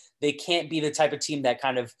realize that they can't be the type of team that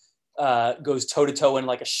kind of goes toe-to-toe in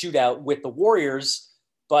like a shootout with the Warriors.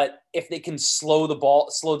 But if they can slow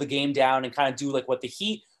the game down and kind of do like what the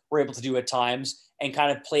Heat were able to do at times and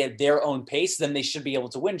kind of play at their own pace, then they should be able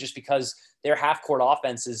to win, just because their half-court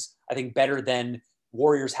offense is, I think, better than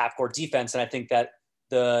Warriors half-court defense. And I think that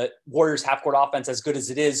the Warriors half-court offense, as good as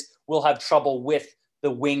it is, will have trouble with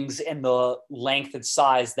the wings and the length and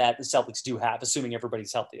size that the Celtics do have, assuming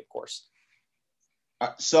everybody's healthy, of course.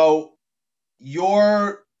 So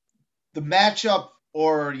the matchup,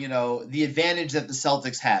 or, you know, the advantage that the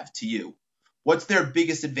Celtics have to you, what's their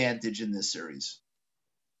biggest advantage in this series?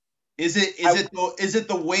 Is it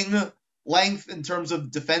the wing length in terms of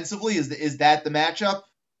defensively? Is that the matchup,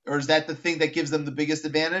 or is that the thing that gives them the biggest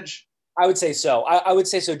advantage? I would say so. I would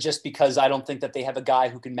say so, just because I don't think that they have a guy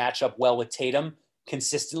who can match up well with Tatum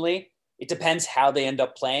consistently. It depends how they end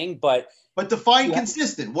up playing, but define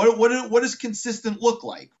consistent. What does consistent look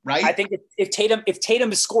like, right? I think if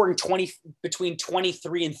Tatum is scoring between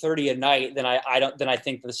 23 and 30 a night, then I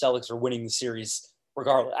think the Celtics are winning the series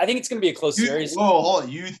regardless. I think it's going to be a close series. Whoa, hold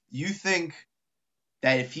on. You think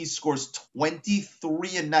that if he scores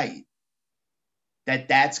 23 a night,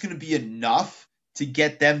 that's going to be enough to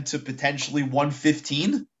get them to potentially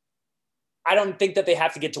 115? I don't think that they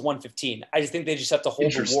have to get to 115. I just think they just have to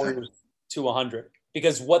hold the Warriors to 100,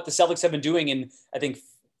 because what the Celtics have been doing in, I think,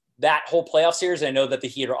 that whole playoff series, I know that the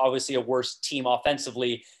Heat are obviously a worse team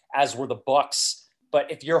offensively, as were the Bucks. But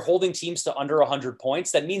if you're holding teams to under 100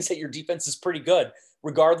 points, that means that your defense is pretty good,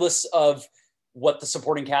 regardless of what the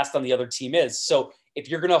supporting cast on the other team is. So if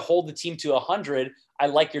you're going to hold the team to 100, I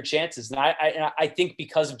like your chances. And I think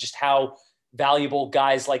because of just how valuable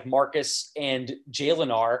guys like Marcus and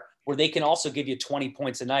Jalen are, where they can also give you 20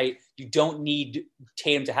 points a night. You don't need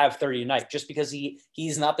Tatum to have 30 a night, just because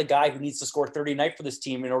he's not the guy who needs to score 30 a night for this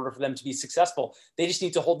team in order for them to be successful. They just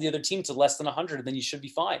need to hold the other team to less than 100, and then you should be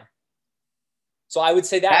fine. So I would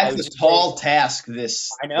say that. That's a tall task.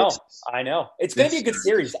 I know. It's going to be a good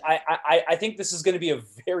series. I think this is going to be a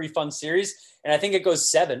very fun series, and I think it goes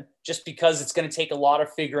 7, just because it's going to take a lot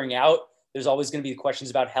of figuring out. There's always going to be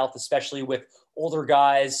questions about health, especially with older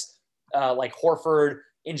guys like Horford,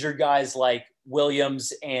 injured guys like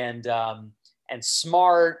Williams and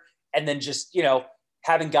Smart, and then just, you know,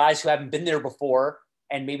 having guys who haven't been there before,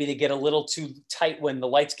 and maybe they get a little too tight when the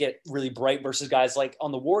lights get really bright, versus guys like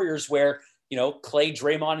on the Warriors where, you know, Clay,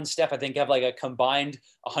 Draymond, and Steph, I think, have like a combined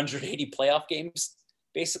 180 playoff games,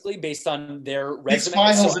 basically, based on their resume. 6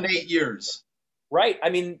 finals in 8 years. Right. I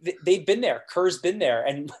mean, they've been there. Kerr's been there.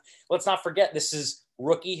 And let's not forget, this is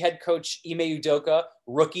rookie head coach Ime Udoka,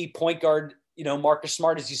 rookie point guard, you know, Marcus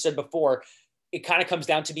Smart, as you said before. It kind of comes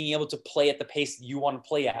down to being able to play at the pace that you want to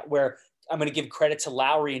play at, where I'm going to give credit to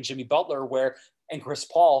Lowry and Jimmy Butler and Chris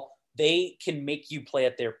Paul. They can make you play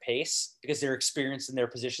at their pace because they're experienced in their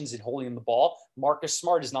positions and holding the ball. Marcus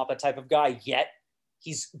Smart is not that type of guy yet.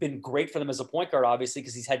 He's been great for them as a point guard, obviously,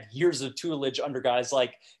 because he's had years of tutelage under guys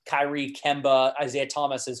like Kyrie, Kemba, Isaiah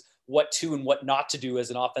Thomas, as what to and what not to do as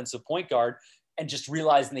an offensive point guard, and just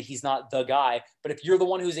realizing that he's not the guy. But if you're the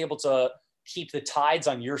one who's able to keep the Tides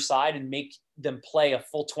on your side and make them play a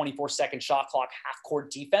full 24-second shot clock, half-court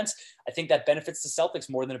defense, I think that benefits the Celtics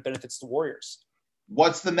more than it benefits the Warriors.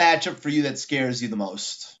 What's the matchup for you that scares you the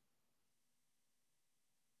most?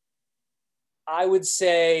 I would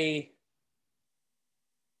say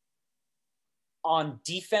on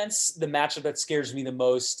defense, the matchup that scares me the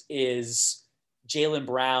most is Jaylen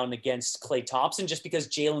Brown against Klay Thompson, just because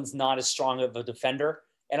Jaylen's not as strong of a defender.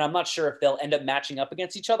 And I'm not sure if they'll end up matching up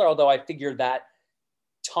against each other, although I figure that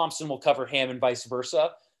Thompson will cover him and vice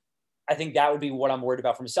versa. I think that would be what I'm worried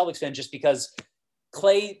about from a Celtics fan, just because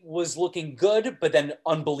Klay was looking good, but then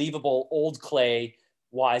unbelievable old Klay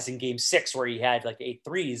wise in game 6 where he had like 8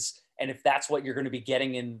 threes. And if that's what you're going to be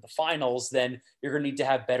getting in the finals, then you're going to need to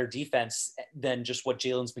have better defense than just what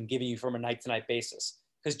Jaylen's been giving you from a night-to-night basis.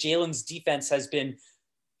 Because Jaylen's defense has been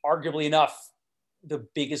arguably enough the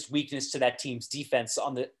biggest weakness to that team's defense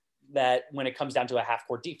that when it comes down to a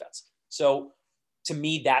half-court defense. So to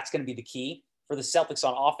me, that's going to be the key. For the Celtics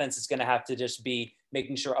on offense, it's going to have to just be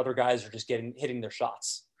making sure other guys are just hitting their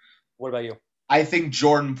shots. What about you? I think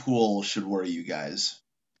Jordan Poole should worry you guys.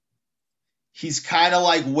 He's kind of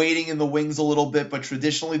like waiting in the wings a little bit, but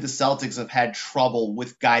traditionally the Celtics have had trouble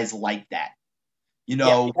with guys like that. You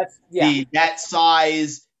know, that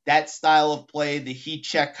size, that style of play, the heat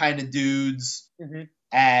check kind of dudes. Mm-hmm.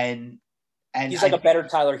 And he's like a better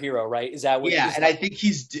Tyler Hero, right? Is that what? Yeah, I think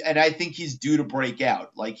he's due to break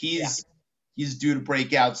out. Like he's due to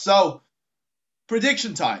break out. So,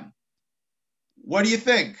 prediction time. What do you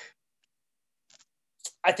think?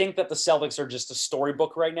 I think that the Celtics are just a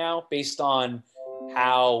storybook right now based on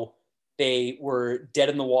how they were dead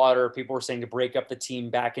in the water. People were saying to break up the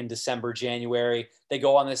team back in December, January. They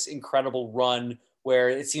go on this incredible run where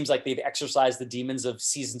it seems like they've exercised the demons of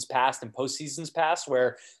seasons past and postseasons past,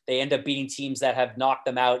 where they end up beating teams that have knocked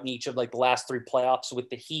them out in each of like the last 3 playoffs, with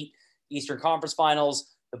the Heat, Eastern Conference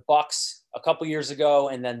Finals, the Bucks a couple years ago,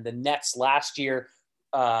 and then the Nets last year.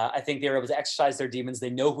 I think they were able to exercise their demons.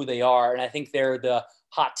 They know who they are. And I think they're the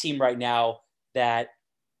hot team right now that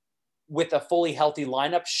with a fully healthy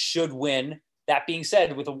lineup should win. That being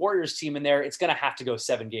said, with the Warriors team in there, it's going to have to go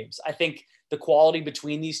 7 games. I think the quality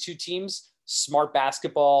between these two teams, smart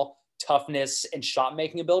basketball, toughness, and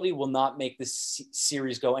shot-making ability will not make this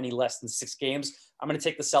series go any less than 6 games. I'm going to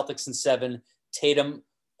take the Celtics in 7, Tatum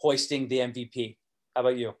hoisting the MVP. How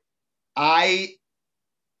about you?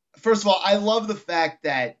 First of all, I love the fact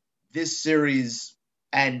that this series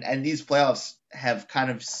and these playoffs have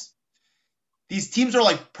kind of – these teams are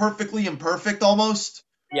like perfectly imperfect almost.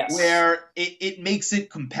 Yes. Where it makes it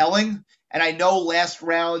compelling. And I know last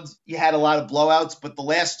round you had a lot of blowouts, but the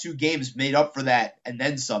last 2 games made up for that and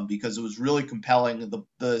then some, because it was really compelling. The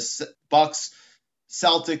Bucks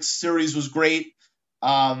Celtics series was great.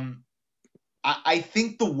 I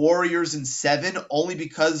think the Warriors in 7 only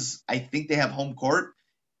because I think they have home court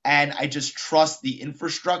and I just trust the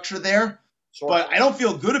infrastructure there. Sure. But I don't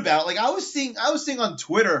feel good about it. Like I was seeing on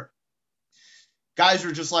Twitter, guys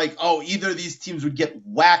were just like, oh, either of these teams would get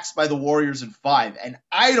waxed by the Warriors in 5. And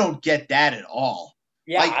I don't get that at all.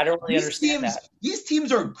 Yeah, like, I don't really understand that. These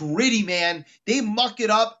teams are gritty, man. They muck it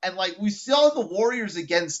up. And like we saw the Warriors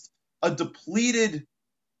against a depleted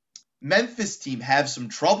Memphis team have some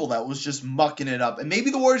trouble that was just mucking it up. And maybe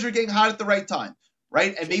the Warriors are getting hot at the right time,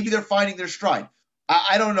 right? And maybe they're finding their stride.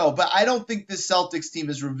 I don't know. But I don't think this Celtics team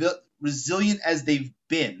is resilient as they've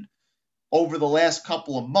been over the last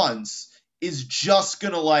couple of months is just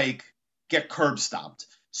going to like get curb stomped.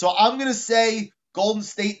 So I'm going to say Golden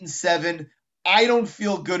State in 7. I don't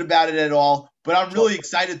feel good about it at all, but I'm really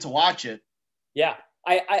excited to watch it. Yeah.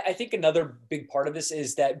 I think another big part of this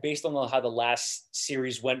is that based on how the last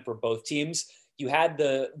series went for both teams, you had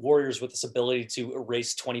the Warriors with this ability to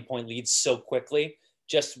erase 20-point leads so quickly,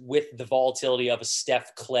 just with the volatility of a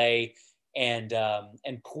Steph, Klay, and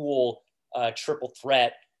Poole triple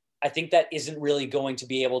threat. I think that isn't really going to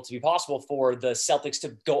be able to be possible for the Celtics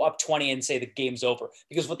to go up 20 and say the game's over.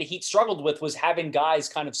 Because what the Heat struggled with was having guys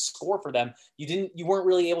kind of score for them. You weren't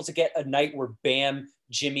really able to get a night where Bam,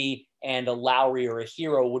 Jimmy, and a Lowry or a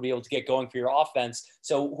Hero would be able to get going for your offense.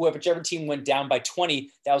 So whichever team went down by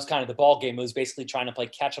 20, that was kind of the ball game. It was basically trying to play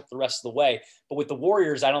catch up the rest of the way. But with the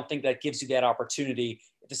Warriors, I don't think that gives you that opportunity.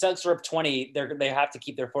 If the Celtics are up 20, they have to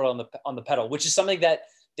keep their foot on the pedal, which is something that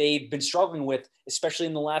they've been struggling with, especially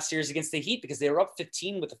in the last series against the Heat, because they were up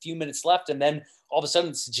 15 with a few minutes left. And then all of a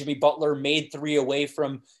sudden Jimmy Butler made 3 away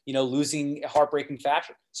from, losing heartbreaking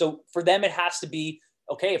fashion. So for them, it has to be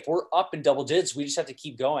okay, if we're up in double digits, we just have to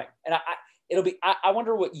keep going. And I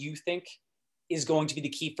wonder what you think is going to be the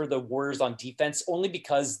key for the Warriors on defense, only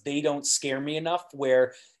because they don't scare me enough,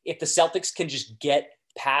 where if the Celtics can just get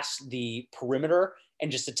past the perimeter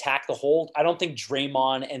and just attack the hole, I don't think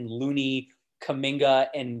Draymond and Looney, Kuminga,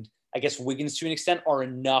 and I guess Wiggins to an extent are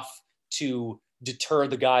enough to deter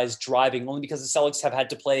the guys driving, only because the Celtics have had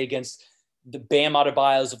to play against the Bam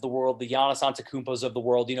Adebayos of the world, the Giannis Antetokounmpos of the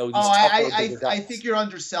world. You know, these I think you're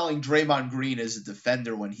underselling Draymond Green as a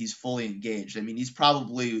defender when he's fully engaged. I mean, he's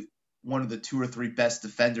probably one of the 2 or 3 best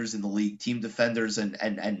defenders in the league, team defenders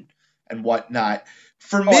and whatnot.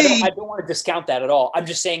 For me, I don't want to discount that at all. I'm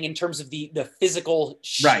just saying in terms of the physical,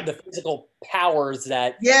 the physical powers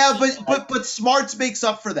that. Yeah, but Smarts makes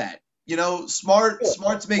up for that. You know,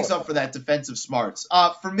 Smarts makes up for that defensive smarts.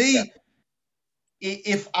 For me,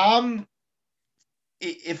 if I'm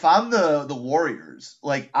the Warriors,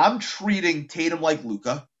 like, I'm treating Tatum like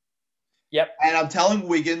Luka. Yep. And I'm telling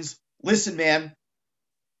Wiggins, listen, man,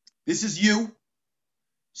 this is you.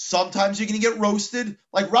 Sometimes you're going to get roasted.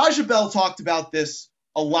 Like, Raja Bell talked about this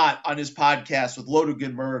a lot on his podcast with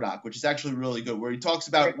Logan Murdoch, which is actually really good, where he talks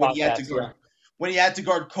about when he had to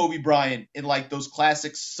guard Kobe Bryant in, like, those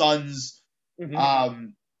classic Suns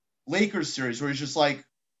Lakers series, where he's just like,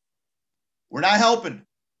 we're not helping.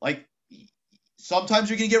 Like, sometimes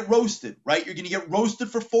you're going to get roasted, right? You're going to get roasted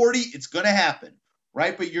for 40. It's going to happen,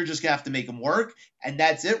 right? But you're just going to have to make them work, and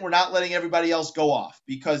that's it. We're not letting everybody else go off,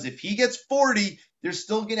 because if he gets 40, they're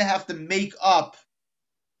still going to have to make up,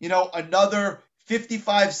 you know, another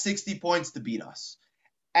 55, 60 points to beat us.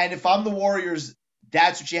 And if I'm the Warriors,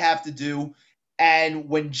 that's what you have to do. And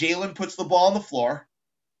when Jalen puts the ball on the floor,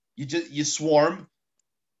 you swarm.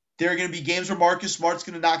 There are going to be games where Marcus Smart's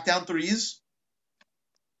going to knock down threes.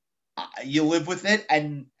 You live with it,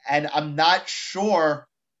 and I'm not sure.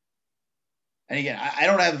 And again, I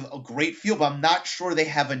don't have a great feel, but I'm not sure they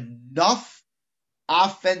have enough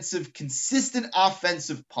consistent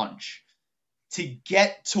offensive punch to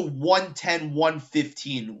get to 110,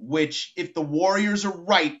 115, which, if the Warriors are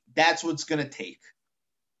right, that's what it's going to take.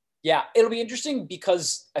 Yeah, it'll be interesting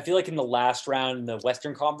because I feel like in the last round in the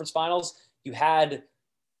Western Conference Finals, you had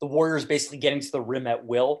the Warriors basically getting to the rim at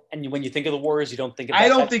will. And when you think of the Warriors, you don't think of that. I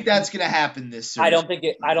don't think that's going to happen this series.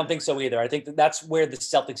 I don't think so either. I think that's where the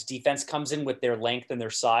Celtics defense comes in with their length and their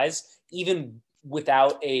size. Even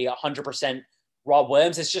without a 100% Rob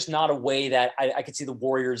Williams, it's just not a way that I could see the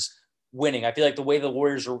Warriors winning. I feel like the way the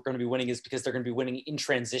Warriors are going to be winning is because they're going to be winning in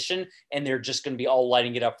transition, and they're just going to be all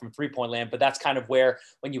lighting it up from three-point land. But that's kind of where,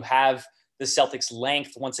 when you have the Celtics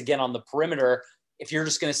length once again on the perimeter, if you're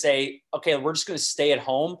just going to say, okay, we're just going to stay at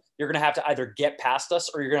home, you're going to have to either get past us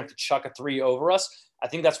or you're going to have to chuck a three over us. I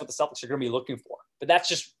think that's what the Celtics are going to be looking for. But that's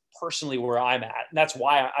just personally where I'm at. And that's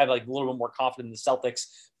why I'm like a little bit more confident in the Celtics.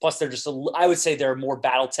 Plus, they're just, I would say they're more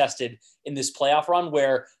battle-tested in this playoff run,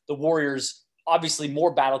 where the Warriors, obviously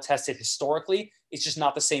more battle-tested historically. It's just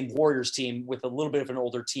not the same Warriors team, with a little bit of an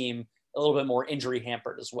older team, a little bit more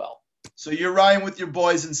injury-hampered as well. So you're riding with your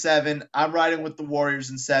boys in 7. I'm riding with the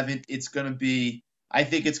Warriors in 7. I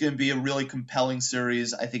think it's going to be a really compelling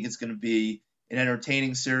series. I think it's going to be an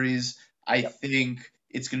entertaining series. I think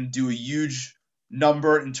it's going to do a huge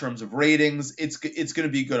number in terms of ratings. It's going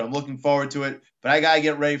to be good. I'm looking forward to it. But I got to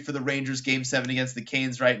get ready for the Rangers Game 7 against the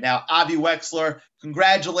Canes right now. Avi Wexler,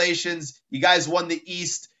 congratulations. You guys won the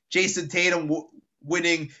East. Jason Tatum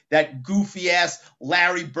winning that goofy-ass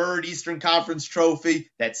Larry Bird Eastern Conference trophy.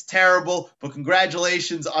 That's terrible. But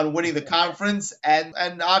congratulations on winning the conference.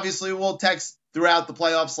 And obviously we'll text throughout the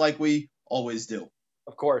playoffs like we always do.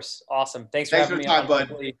 Of course. Awesome. Thanks for having me on. Bud.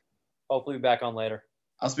 Hopefully we'll be back on later.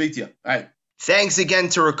 I'll speak to you. All right. Thanks again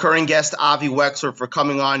to recurring guest Avi Wexler for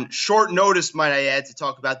coming on short notice, might I add, to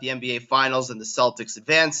talk about the NBA Finals and the Celtics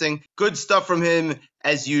advancing. Good stuff from him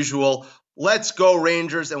as usual. Let's go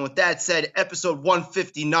Rangers. And with that said, episode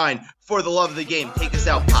 159, For the Love of the Game. Take us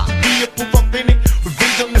out, Pop. Now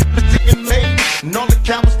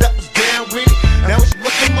it's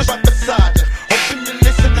looking much right beside you. Hoping you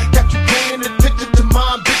listen, I got you paying attention to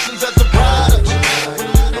my ambitions as a rider.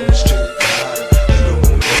 I'm a straight rider. You don't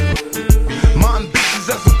know my ambitions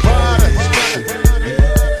as a rider.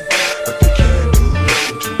 But they can't do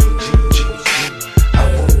nothing to a G. I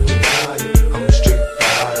won't deny it. I'm a straight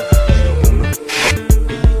rider. You don't know.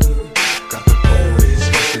 Got the police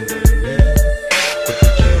rushing at me, but they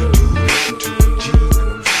can't do nothing to a G. And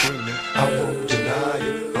I'm screaming, I won't deny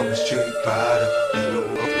it. I'm a straight rider.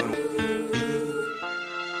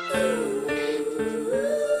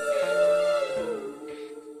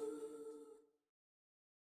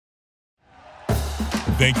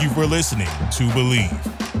 Thank you for listening to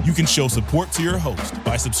Believe. You can show support to your host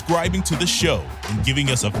by subscribing to the show and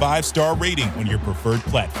giving us a 5-star rating on your preferred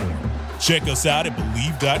platform. Check us out at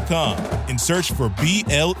Believe.com and search for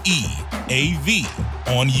BLEAV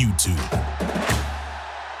on YouTube.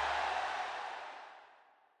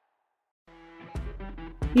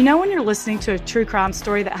 You know when you're listening to a true crime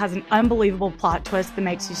story that has an unbelievable plot twist that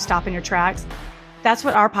makes you stop in your tracks? That's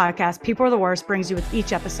what our podcast, People Are the Worst, brings you with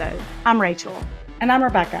each episode. I'm Rachel. And I'm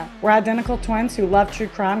Rebecca. We're identical twins who love true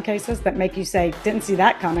crime cases that make you say, didn't see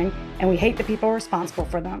that coming, and we hate the people responsible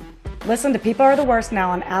for them. Listen to People Are the Worst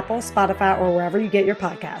now on Apple, Spotify, or wherever you get your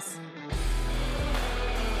podcasts.